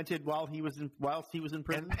invented while he was in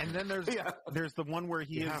prison. And then there's the one where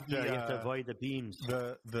you have to avoid the beams.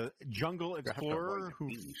 The jungle explorer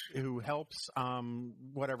who helps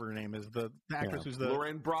whatever her name is, the actress who's the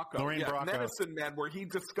Lorraine Bracco. Medicine Man, where he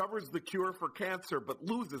discovers the cure for cancer but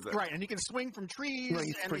loses it. Right, and he can swing from trees. Right,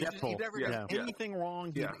 he's forgetful. He never does anything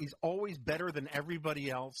wrong. He's always better than everybody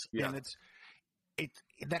else. Yeah. And it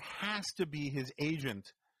that has to be his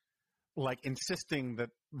agent. Like insisting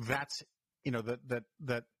that's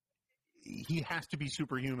that he has to be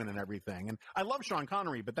superhuman and everything. And I love Sean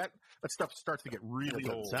Connery, but that stuff starts to get really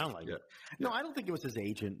old. Sound like it. No, I don't think it was his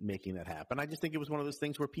agent making that happen. I just think it was one of those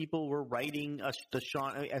things where people were writing the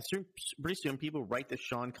Sean. Pretty soon, people write the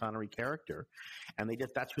Sean Connery character, and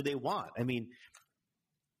that's who they want. I mean,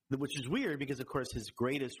 which is weird because, of course, his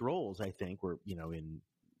greatest roles, I think, were in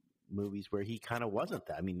movies where he kind of wasn't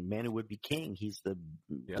that. I mean, Man Who Would Be King, he's the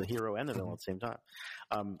hero and the villain at the same time.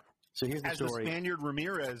 So here's the as story. the Spaniard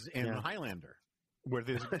Ramirez in Highlander, where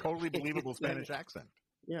there's a totally believable Spanish accent.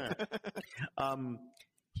 Yeah.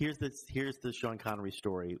 Here's the Sean Connery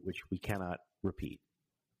story, which we cannot repeat.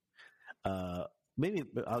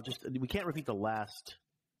 We can't repeat the last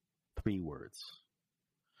 3 words.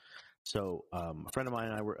 So a friend of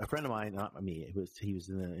mine, not me. He was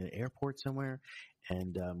in an airport somewhere,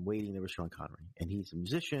 and waiting. There was Sean Connery, and he's a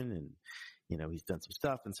musician, and he's done some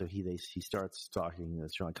stuff. And so he starts talking to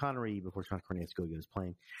Sean Connery before Sean Connery has to go get his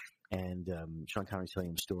plane. And Sean Connery's telling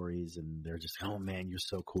him stories, and they're just, oh man, you're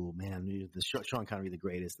so cool, man. Sean Connery, the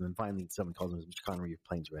greatest. And then finally, someone calls him, Mr. Connery, your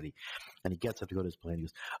plane's ready. And he gets up to go to his plane. He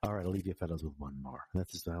goes, all right, I'll leave you fellows with one more. And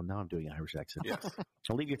that's just now I'm doing an Irish accent. Yes.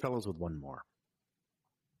 I'll leave you fellows with one more.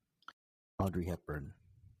 Audrey Hepburn,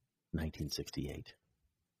 1968.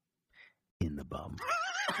 In the bum.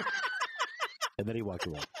 And then he walked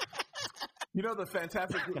away. The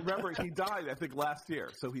fantastic. Remember, he died, I think, last year.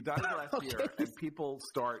 So he died last year, and people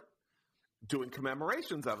start doing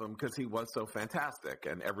commemorations of him because he was so fantastic,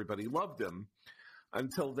 and everybody loved him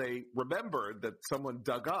until they remembered that someone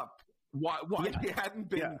dug up why he hadn't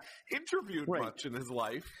been interviewed much in his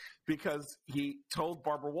life, because he told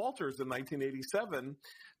Barbara Walters in 1987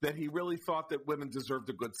 that he really thought that women deserved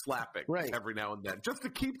a good slapping every now and then, just to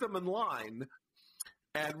keep them in line.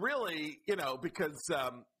 And really, because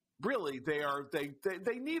really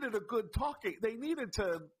they needed a good talking. They needed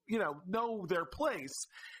to, know their place.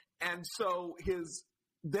 And so his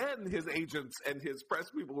agents and his press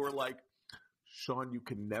people were like, Sean, you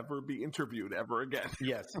can never be interviewed ever again.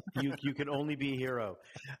 Yes, you can only be a hero.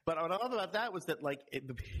 But what I love about that was that,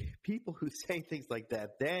 the people who say things like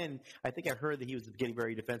that, then I think I heard that he was getting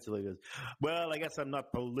very defensive. He goes, well, I guess I'm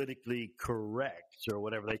not politically correct, or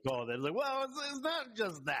whatever they call it. It's like, well, it's not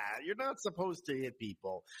just that. You're not supposed to hit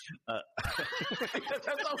people. That's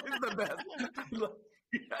always the best.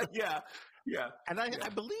 Yeah. And I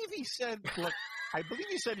believe he said, look,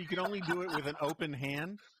 you can only do it with an open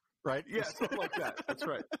hand. Right? Yeah, something like that. That's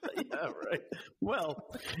right. Yeah, right. Well,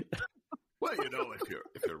 if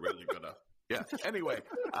you're really gonna, yeah. Anyway,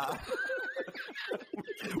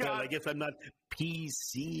 well, I guess I'm not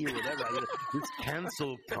PC or whatever. This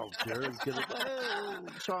cancel culture is gonna.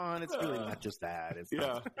 Sean, it's really not just that. It's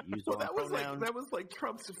not used that was like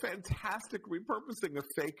Trump's fantastic repurposing of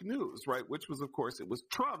fake news, right? Which was, of course, it was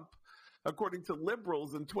Trump, according to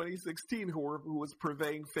liberals in 2016, who was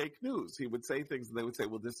purveying fake news. He would say things, and they would say,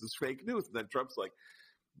 well, this is fake news. And then Trump's like,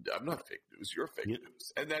 I'm not fake news. You're fake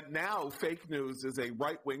news. And then now fake news is a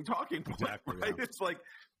right-wing talking point. Exactly, right? Yeah. It's like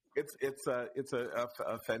it's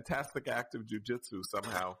a fantastic act of jujitsu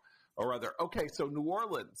somehow or other. Okay, so New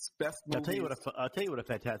Orleans, best movies. I'll tell you what a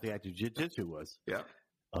fantastic act of jujitsu was. Yeah.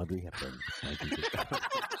 Audrey Hepburn.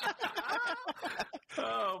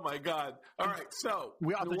 Oh my God! All right, so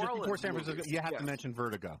before San Francisco, you have to mention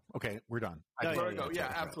Vertigo. Okay, we're done. Vertigo,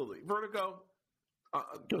 absolutely. Vertigo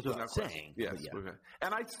goes without saying. Yes,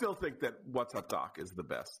 and I still think that What's Up, Doc is the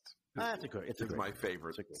best. It's my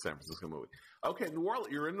favorite San Francisco movie. Okay, New Orleans.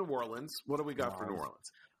 You're in New Orleans. What do we got for New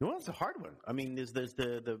Orleans? New Orleans is a hard one. I mean, there's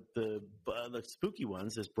the spooky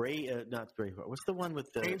ones. There's not Bray. What's the one with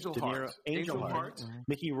Angel De Niro? Heart. Angel Heart. Mm-hmm.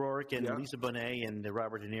 Mickey Rourke and Lisa Bonet and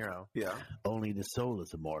Robert De Niro. Yeah. Only the soul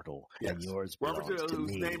is immortal, and yours belongs Robert De Niro,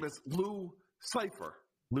 whose name is Lou Cypher.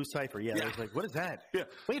 Lou Cypher. Yeah. I was like, what is that? Yeah.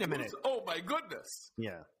 Wait a minute. Oh my goodness.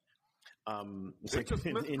 Yeah. It's like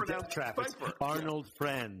in Death Trap. It's Arnold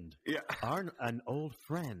Friend. Yeah. An old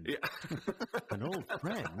friend. Yeah. An old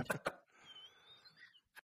friend.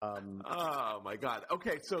 Oh my God.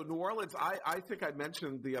 Okay, so New Orleans. I think I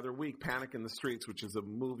mentioned the other week Panic in the Streets, which is a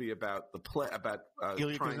movie about trying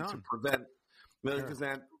to prevent Elia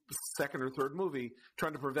Kazan, second or third movie,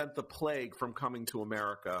 trying to prevent the plague from coming to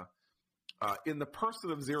America. In the person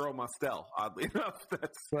of Zero Mostel, oddly enough,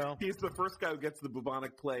 he's the first guy who gets the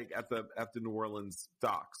bubonic plague at the New Orleans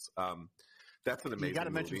docks. That's an amazing. You got to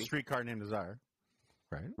mention Streetcar Named Desire,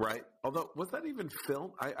 right? Right. Although, was that even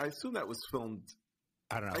filmed? I assume that was filmed.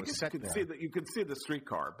 I don't know. I guess you can see the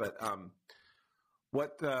streetcar, but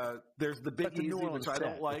there's the Big Easy, which I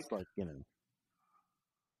don't like. It's like,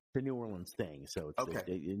 the New Orleans thing. So it's okay.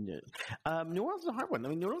 New Orleans is a hard one. I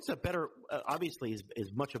mean, New Orleans is obviously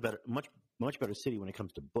is much better city when it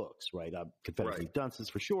comes to books, right? Confederacy Dunces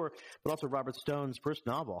for sure, but also Robert Stone's first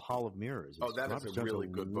novel, Hall of Mirrors. That is a really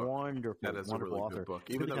good book. Wonderful, that is wonderful a really author. Good book.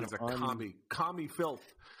 Even though he's a commie filth.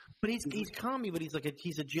 But he's commie, but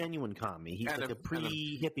he's a genuine commie. He's like a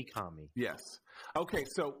pre-hippie commie. Yes. Okay,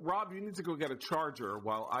 so Rob, you need to go get a charger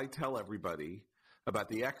while I tell everybody about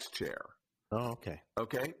the X chair. Oh, okay.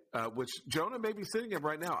 Okay, which Jonah may be sitting in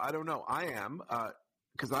right now. I don't know. I am.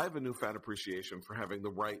 because I have a newfound appreciation for having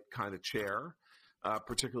the right kind of chair,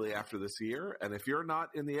 particularly after this year. And if you're not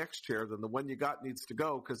in the X chair, then the one you got needs to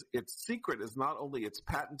go, because its secret is not only its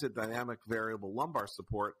patented dynamic variable lumbar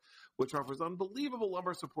support, which offers unbelievable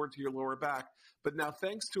lumbar support to your lower back, but now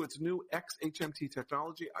thanks to its new XHMT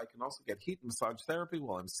technology, I can also get heat and massage therapy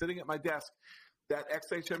while I'm sitting at my desk. That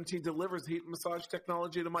XHMT delivers heat and massage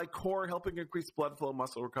technology to my core, helping increase blood flow,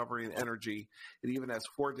 muscle recovery, and energy. It even has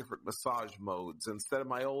 4 different massage modes. Instead of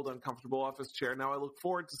my old uncomfortable office chair, now I look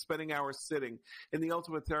forward to spending hours sitting in the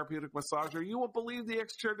ultimate therapeutic massager. You won't believe the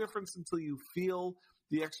X-Chair difference until you feel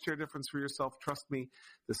the X-Chair difference for yourself. Trust me,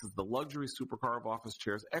 this is the luxury supercar of office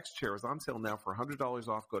chairs. X-Chair is on sale now for $100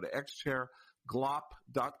 off. Go to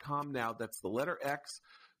xchairglop.com now. That's the letter X,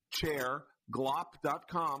 chair,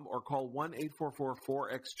 glop.com, or call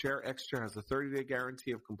 1-844-4X-CHAIR. X-Chair has a 30-day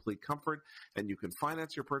guarantee of complete comfort, and you can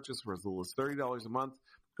finance your purchase for as little as $30 a month.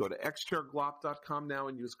 Go to xchairglop.com now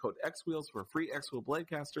and use code XWheels for free X-Wheel blade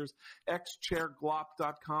casters,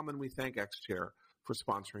 xchairglop.com, and we thank X-Chair for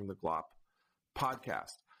sponsoring the Glop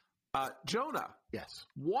podcast. Jonah. Yes.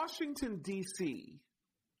 Washington, D.C.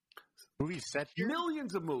 Movies set here?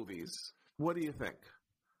 Millions of movies. What do you think?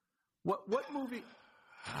 What movie...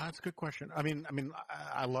 That's a good question. I mean,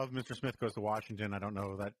 I love Mr. Smith Goes to Washington. I don't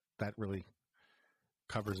know that really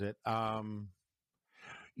covers it. When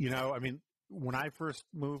I first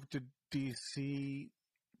moved to DC,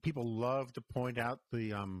 people love to point out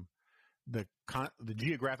the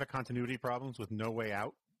geographic continuity problems with No Way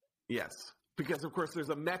Out. Yes. Because, of course, there's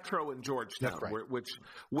a metro in Georgetown, right.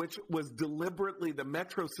 which was deliberately, the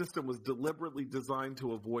metro system was deliberately designed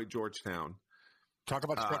to avoid Georgetown. Talk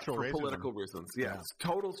about structural racism. For political reasons, yes. Yeah.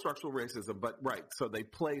 Total structural racism, but right. So they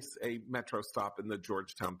place a metro stop in the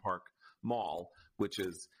Georgetown Park Mall, which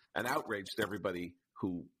is an outrage to everybody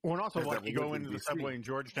who... Well, and also, like, you go into the subway in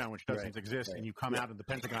Georgetown, which doesn't exist, and you come out of the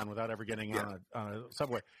Pentagon without ever getting on a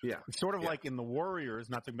subway. Yeah. It's sort of like in The Warriors,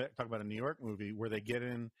 not to talk about a New York movie, where they get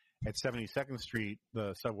in at 72nd Street,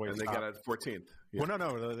 the subway and stop. They get at 14th. Yeah. Well,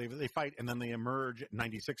 no, they fight, and then they emerge at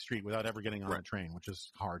 96th Street without ever getting on a train, which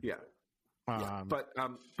is hard. Yeah. But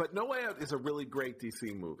No Way Out is a really great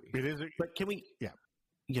DC movie. It is. But can we? Yeah.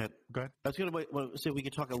 Go ahead. I was going to say we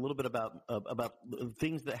could talk a little bit about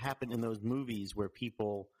things that happen in those movies where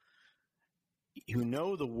people who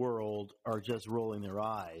know the world are just rolling their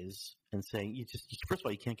eyes and saying, first of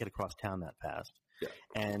all, you can't get across town that fast. Yeah.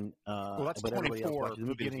 And that's 24.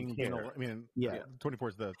 Beginning, 24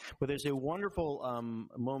 is the. But there's a wonderful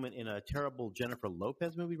moment in a terrible Jennifer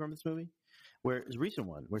Lopez movie. Remember this movie? Where it's a recent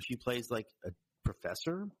one where she plays like a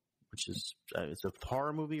professor, which is it's a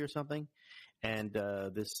horror movie or something, and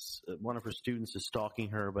this one of her students is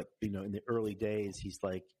stalking her. But in the early days, he's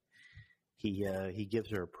like he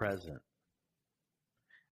gives her a present,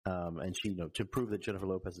 and she to prove that Jennifer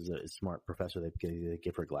Lopez is a smart professor, they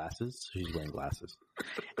give her glasses. So she's wearing glasses,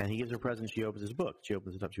 and he gives her a present. She opens his book. She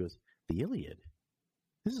opens it up. She goes, "The Iliad.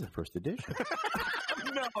 This is the first edition."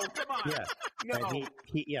 No, come on. Yeah. No.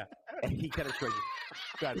 And he kind of shows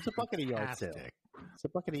you. It's a bucket of yard sale. It's a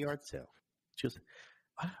bucket of yard sale. She goes,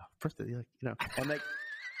 wow, first, and that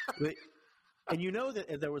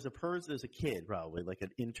there was there's a kid probably like an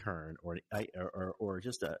intern or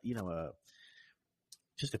just a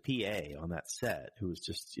PA on that set who was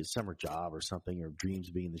just a summer job or something, or dreams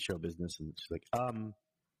of being in the show business, and she's like,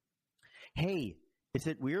 hey. Is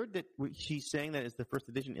it weird that she's saying that it's the first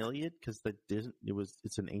edition Iliad because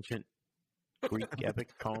it's an ancient Greek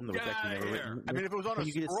epic poem that was actually never written? I mean, if it was on a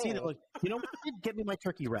you scroll, could see that, like, get me my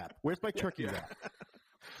turkey wrap. Where's my turkey wrap?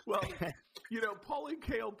 Well, Pauline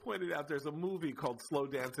Kael pointed out there's a movie called Slow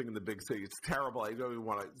Dancing in the Big City. It's terrible. I don't even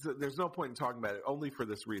want to. There's no point in talking about it, only for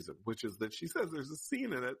this reason, which is that she says there's a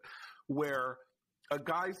scene in it where a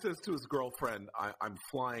guy says to his girlfriend, I'm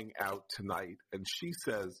flying out tonight, and she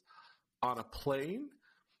says, on a plane?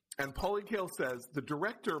 And Pauline Kael says the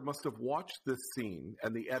director must have watched this scene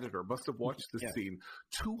and the editor must have watched this scene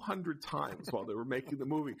 200 times while they were making the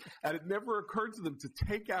movie. And it never occurred to them to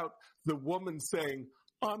take out the woman saying,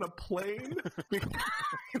 on a plane?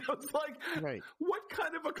 It's like, what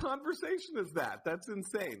kind of a conversation is that? That's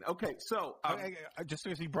insane. Okay, so... just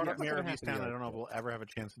because you brought up Mayor of Easttown, I don't know if we'll ever have a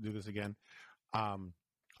chance to do this again.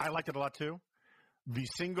 I liked it a lot, too. The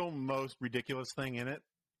single most ridiculous thing in it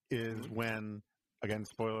is when, again,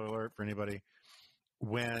 spoiler alert for anybody,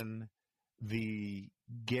 when the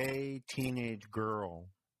gay teenage girl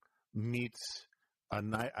meets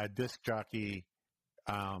a disc jockey,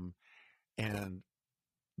 and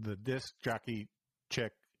the disc jockey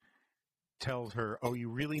chick tells her, oh, you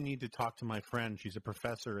really need to talk to my friend. She's a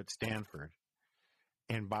professor at Stanford.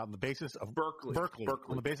 and on the basis of Berkeley,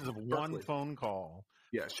 on the basis of one phone call.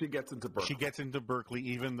 Yeah, she gets into Berkeley. She gets into Berkeley,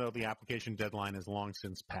 even though the application deadline is long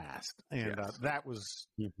since passed, and that was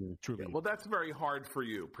truly. Well, that's very hard for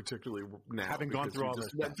you, particularly now, having gone through all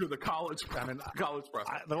this. Went through the college process.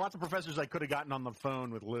 There are lots of professors I could have gotten on the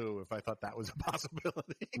phone with Lou if I thought that was a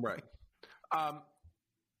possibility. Right.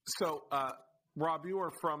 So, Rob, you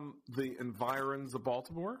are from the environs of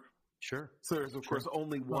Baltimore. Sure. So there's of course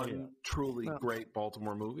only one truly great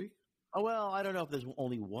Baltimore movie. Oh, well, I don't know if there's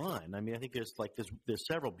only one. I mean, I think there's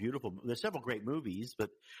several great movies, but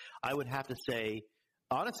I would have to say,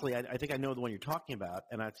 honestly, I think I know the one you're talking about,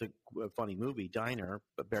 and that's a funny movie, Diner,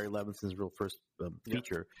 but Barry Levinson's real first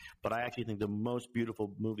feature. But I actually think the most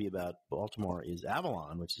beautiful movie about Baltimore is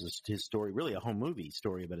Avalon, which is his story, really a home movie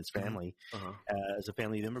story about his family as a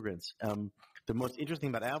family of immigrants. The most interesting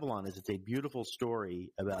about Avalon is it's a beautiful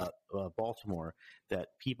story about Baltimore that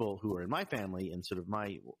people who are in my family and sort of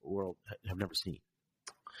my world have never seen.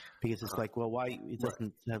 Because it's like, well, why? It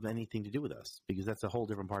doesn't have anything to do with us because that's a whole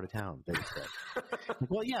different part of town, they said.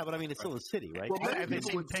 Well, yeah, but I mean, it's still a city, right? Well, have they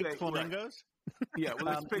seen Pink Flamingos? Yeah,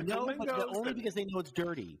 well, no, but only because they know it's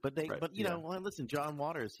dirty. But you know, well, listen, John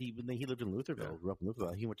Waters, he lived in Lutherville, grew up in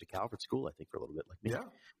Lutherville. He went to Calvert School, I think, for a little bit, like me.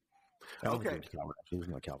 Yeah. Okay. He was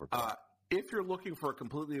not Calvert. If you're looking for a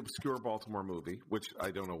completely obscure Baltimore movie, which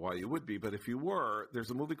I don't know why you would be, but if you were, there's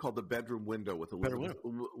a movie called The Bedroom Window with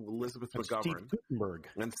Elizabeth McGovern Steve Guttenberg.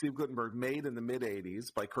 And Steve Guttenberg, made in the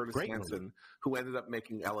mid-'80s by Curtis Hanson, who ended up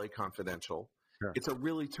making L.A. Confidential. Sure. It's a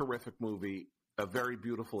really terrific movie, a very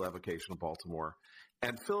beautiful evocation of Baltimore.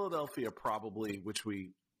 And Philadelphia probably, which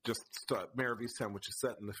we just Mayor of Easttown, which is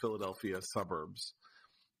set in the Philadelphia suburbs.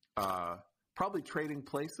 Probably Trading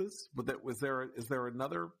Places. Is there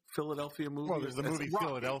another Philadelphia movie? Well, there's the movie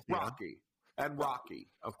Philadelphia. Rocky,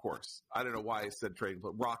 of course. I don't know why I said Trading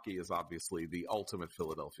Places. Rocky is obviously the ultimate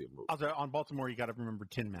Philadelphia movie. Also, on Baltimore, you got to remember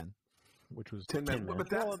Tin Men, which was Tin Men. But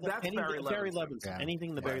that's Barry Levinson. Yeah.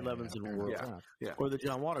 Anything the Barry Levinson world. Yeah. Or the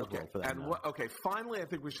John Waters world, for that matter. Finally, I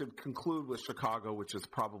think we should conclude with Chicago, which is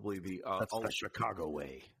probably the the Chicago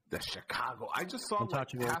way. The Chicago. I just saw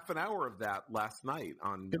half an hour of that last night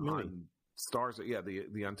on Stars,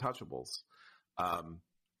 the Untouchables.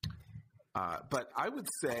 But I would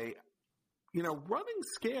say, Running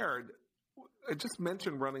Scared, I just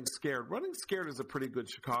mentioned Running Scared. Running Scared is a pretty good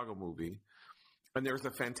Chicago movie. And there's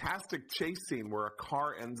a fantastic chase scene where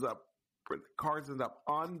cars end up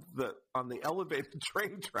on the elevated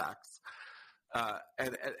train tracks.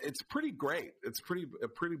 And it's pretty great. It's pretty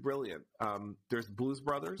brilliant. There's Blues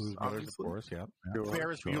Brothers, obviously. Of course, yeah.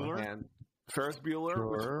 Ferris Bueller. And Ferris Bueller,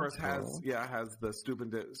 which of course has the Steuben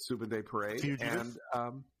Day Parade. Fugitive.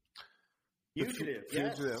 And Fugitive.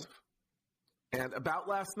 Yes. And About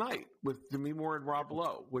Last Night with Demi Moore and Rob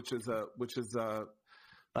Lowe, which is a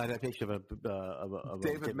adaptation of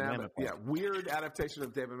David Mamet. Yeah, weird adaptation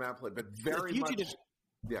of David Mamet, but very much.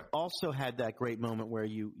 Yeah. Also had that great moment where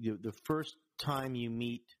you the first time you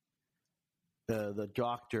meet the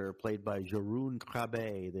doctor played by Jeroen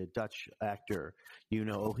Krabbe, the Dutch actor, he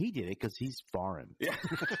did it because he's foreign. Yeah.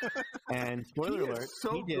 And spoiler alert,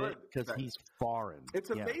 he did it because he's foreign. It's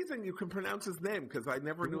amazing you can pronounce his name because I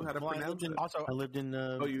never knew how to pronounce it. Also, I lived in.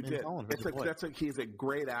 You did. Holland, he's a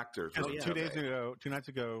great actor. 2 nights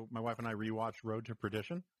ago, my wife and I rewatched Road to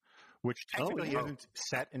Perdition, which technically isn't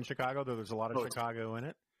set in Chicago, though there's a lot of Chicago in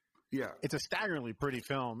it. Yeah, it's a staggeringly pretty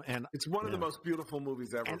film, and it's one of the most beautiful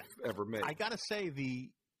movies ever made. I gotta say,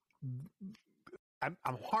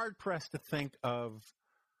 I'm hard pressed to think of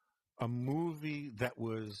a movie that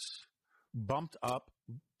was bumped up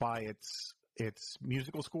by its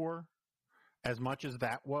musical score as much as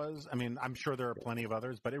that was. I mean, I'm sure there are plenty of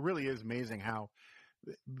others, but it really is amazing how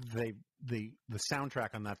the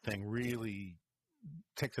soundtrack on that thing really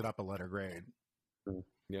takes it up a letter grade.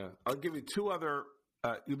 Yeah, I'll give you two other.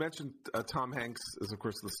 You mentioned Tom Hanks is, of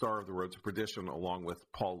course, the star of The Road to Perdition, along with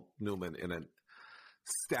Paul Newman in a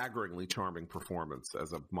staggeringly charming performance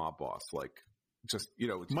as a mob boss. Like, it's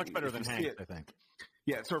much better than Hanks, I think.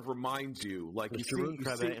 Yeah, it sort of reminds you, like was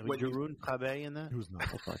Jeroen Krabbe in that? Who's not?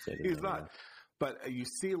 He's not. But you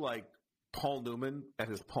see, like, Paul Newman at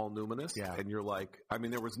his Paul Newmanist, and you're like, I mean,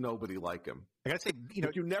 there was nobody like him. I gotta say,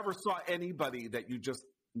 you never saw anybody that you just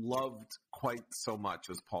loved quite so much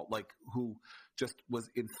as Paul, like who just was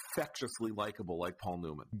infectiously likable like Paul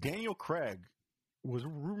Newman. Daniel Craig was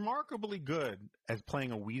remarkably good as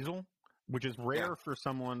playing a weasel, which is rare for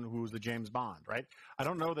someone who's a James Bond, right? I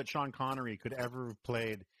don't know that Sean Connery could ever have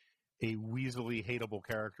played a weaselly, hateable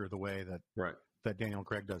character the way that Daniel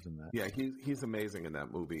Craig does in that. Yeah, he's amazing in that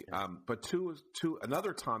movie. But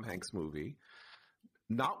another Tom Hanks movie,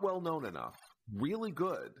 not well known enough, really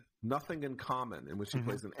good, Nothing in Common, in which he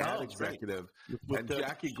plays an ad executive, and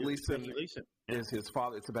Jackie Gleason is his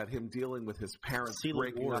father. It's about him dealing with his parents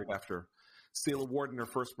breaking up after Celia Ward in her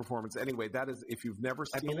first performance. Anyway, that is, if you've never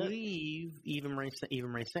seen it, I believe Eva Marie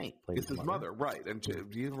Saint plays his mother, right? And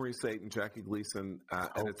Eva Marie Saint and Jackie Gleason,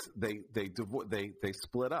 and it's they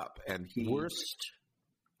split up, and he worst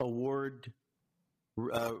awards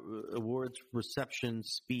reception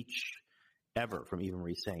speech ever from Eva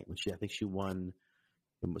Marie Saint, when I think she won.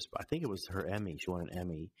 I think it was her Emmy. She won an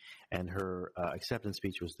Emmy, and her acceptance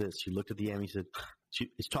speech was this. She looked at the Emmy, said,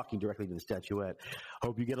 she's talking directly to the statuette,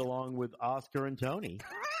 "Hope you get along with Oscar and Tony."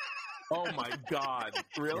 Oh, my God.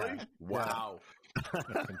 Really? Yeah. Wow.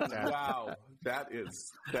 Wow. That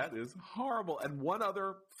is horrible. And one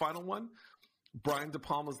other final one, Brian De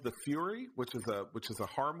Palma's The Fury, which is a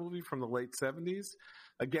horror movie from the late 70s.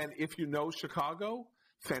 Again, if you know Chicago,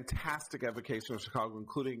 fantastic evocation of Chicago,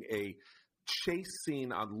 including a chase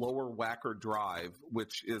scene on Lower Wacker Drive,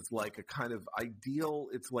 which is like a kind of ideal.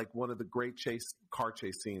 It's like one of the great car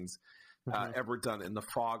chase scenes ever done in the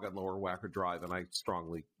fog on Lower Wacker Drive, and I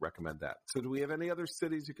strongly recommend that. So do we have any other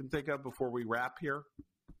cities you can think of before we wrap here?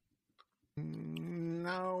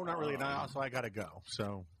 No, not really. No, so I got to go.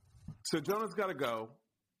 So Jonah's got to go.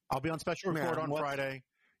 I'll be on special report on Friday.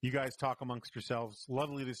 You guys talk amongst yourselves.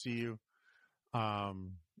 Lovely to see you.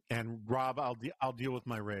 And Rob, I'll deal with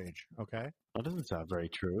my rage. Okay. That doesn't sound very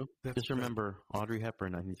true. Just remember Audrey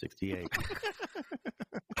Hepburn, 1968.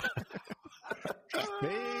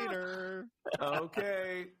 Later.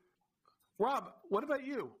 Okay. Rob, what about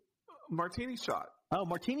you? Martini Shot. Oh,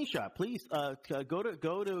 Martini Shot. Please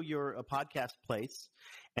go to your podcast place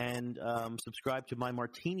and subscribe to my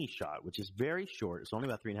Martini Shot, which is very short. It's only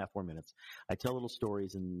about 3.5, 4 minutes. I tell little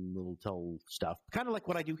stories and tell stuff, kind of like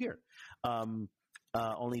what I do here.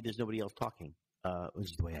 Only there's nobody else talking,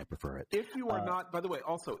 which is the way I prefer it. If you are not, by the way,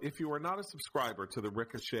 also, if you are not a subscriber to the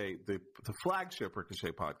Ricochet, the flagship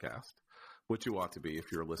Ricochet podcast, which you ought to be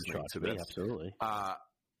if you're listening to this. Absolutely.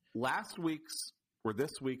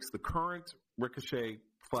 This week's, the current Ricochet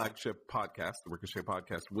flagship podcast, the Ricochet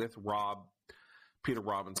podcast with Peter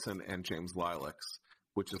Robinson, and James Lilacs,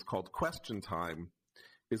 which is called Question Time,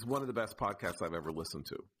 is one of the best podcasts I've ever listened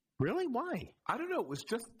to. Really? Why? I don't know. It was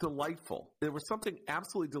just delightful. There was something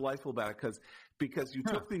absolutely delightful about it because you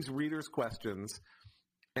took these readers' questions,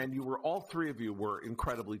 and all three of you were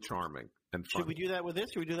incredibly charming and funny. Should we do that with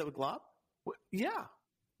this? Should we do that with Glob? Well, yeah,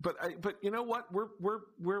 but you know what?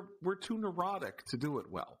 We're too neurotic to do it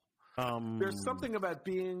well. There's something about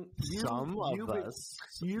being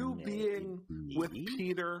you being with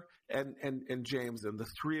Peter and James, and the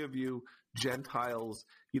three of you Gentiles,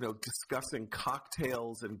 discussing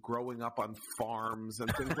cocktails and growing up on farms and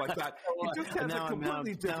things like that. It just has a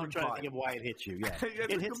completely different vibe. I'm trying to think of why it hits you. Yeah,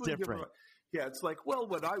 it hits different. Yeah, it's like, well,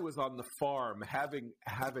 when I was on the farm having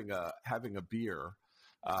a beer.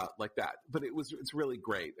 Like that, but it's really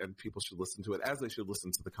great, and people should listen to it, as they should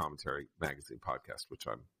listen to the Commentary Magazine podcast, which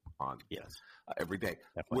I'm on every day.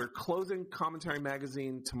 Definitely. We're closing Commentary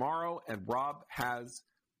Magazine tomorrow, and Rob has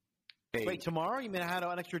Wait, tomorrow? You mean I had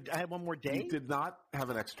one more day? You did not have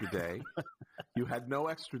an extra day. You had no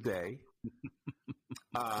extra day.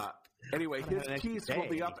 Anyway, his piece will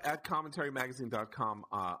be up at commentarymagazine.com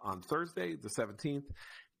on Thursday, the 17th,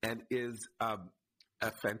 and is a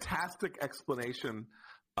fantastic explanation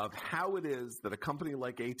of how it is that a company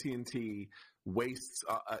like AT&T wastes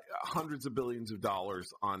hundreds of billions of dollars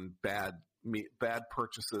on bad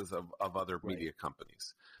purchases of other media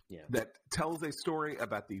companies. Yeah. That tells a story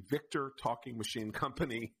about the Victor Talking Machine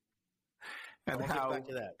Company and how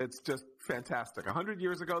it's just fantastic. 100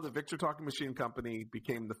 years ago, the Victor Talking Machine Company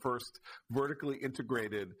became the first vertically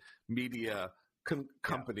integrated media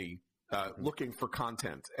company looking for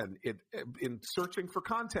content. And in searching for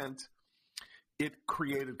content, it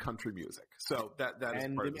created country music. So that is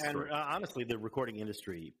part of the story. And honestly, the recording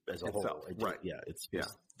industry as a whole. Right. It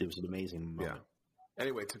was an amazing moment. Yeah.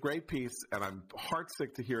 Anyway, it's a great piece, and I'm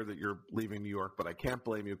heartsick to hear that you're leaving New York, but I can't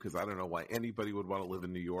blame you because I don't know why anybody would want to live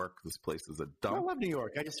in New York. This place is a dump. I love New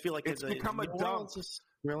York. I just feel like it's become a dump.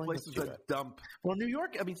 Really? This place is a dump. Well, New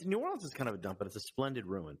Orleans is kind of a dump, but it's a splendid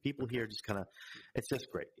ruin. People here just kind of – it's just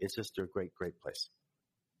great. It's just a great, great place.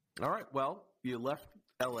 All right. Well, you left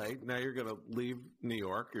L.A. Now you're going to leave New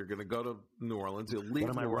York. You're going to go to New Orleans. You'll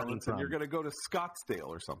leave New Orleans, and you're going to go to Scottsdale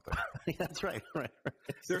or something. That's right.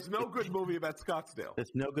 There's no good movie about Scottsdale.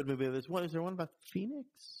 There's no good movie. Is there one about Phoenix?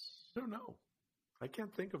 I don't know. I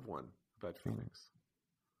can't think of one about Phoenix.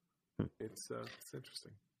 It's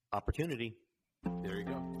interesting. Opportunity. There you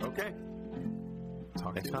go. Okay.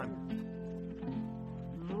 Talk next to you time.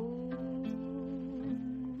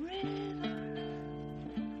 later.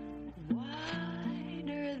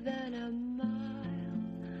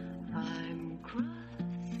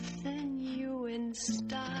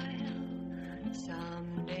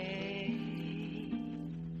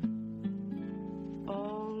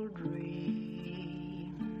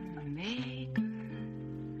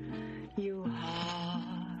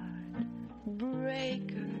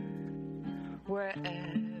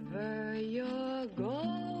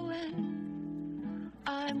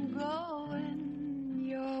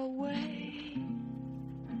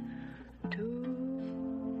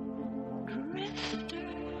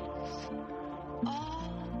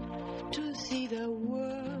 see the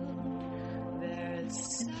world. There's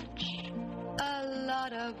such a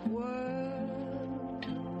lot of world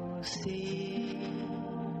to see.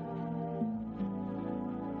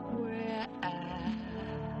 We're after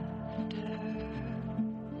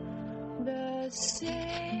the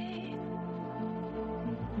same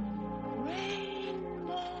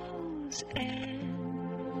rainbows and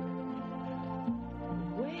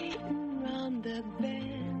waiting round the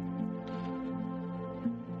bend.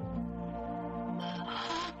 My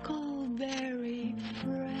huckleberry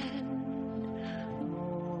friend,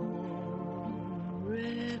 Moon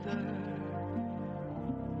River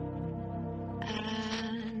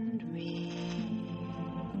and me.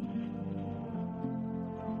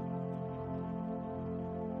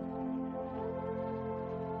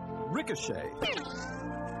 Ricochet.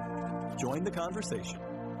 Join the conversation.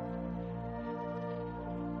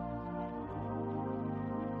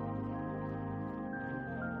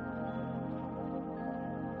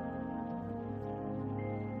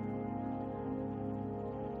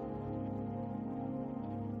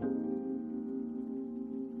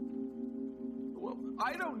 Well,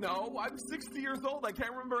 I don't know. I'm 60 years old. I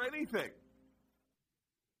can't remember anything.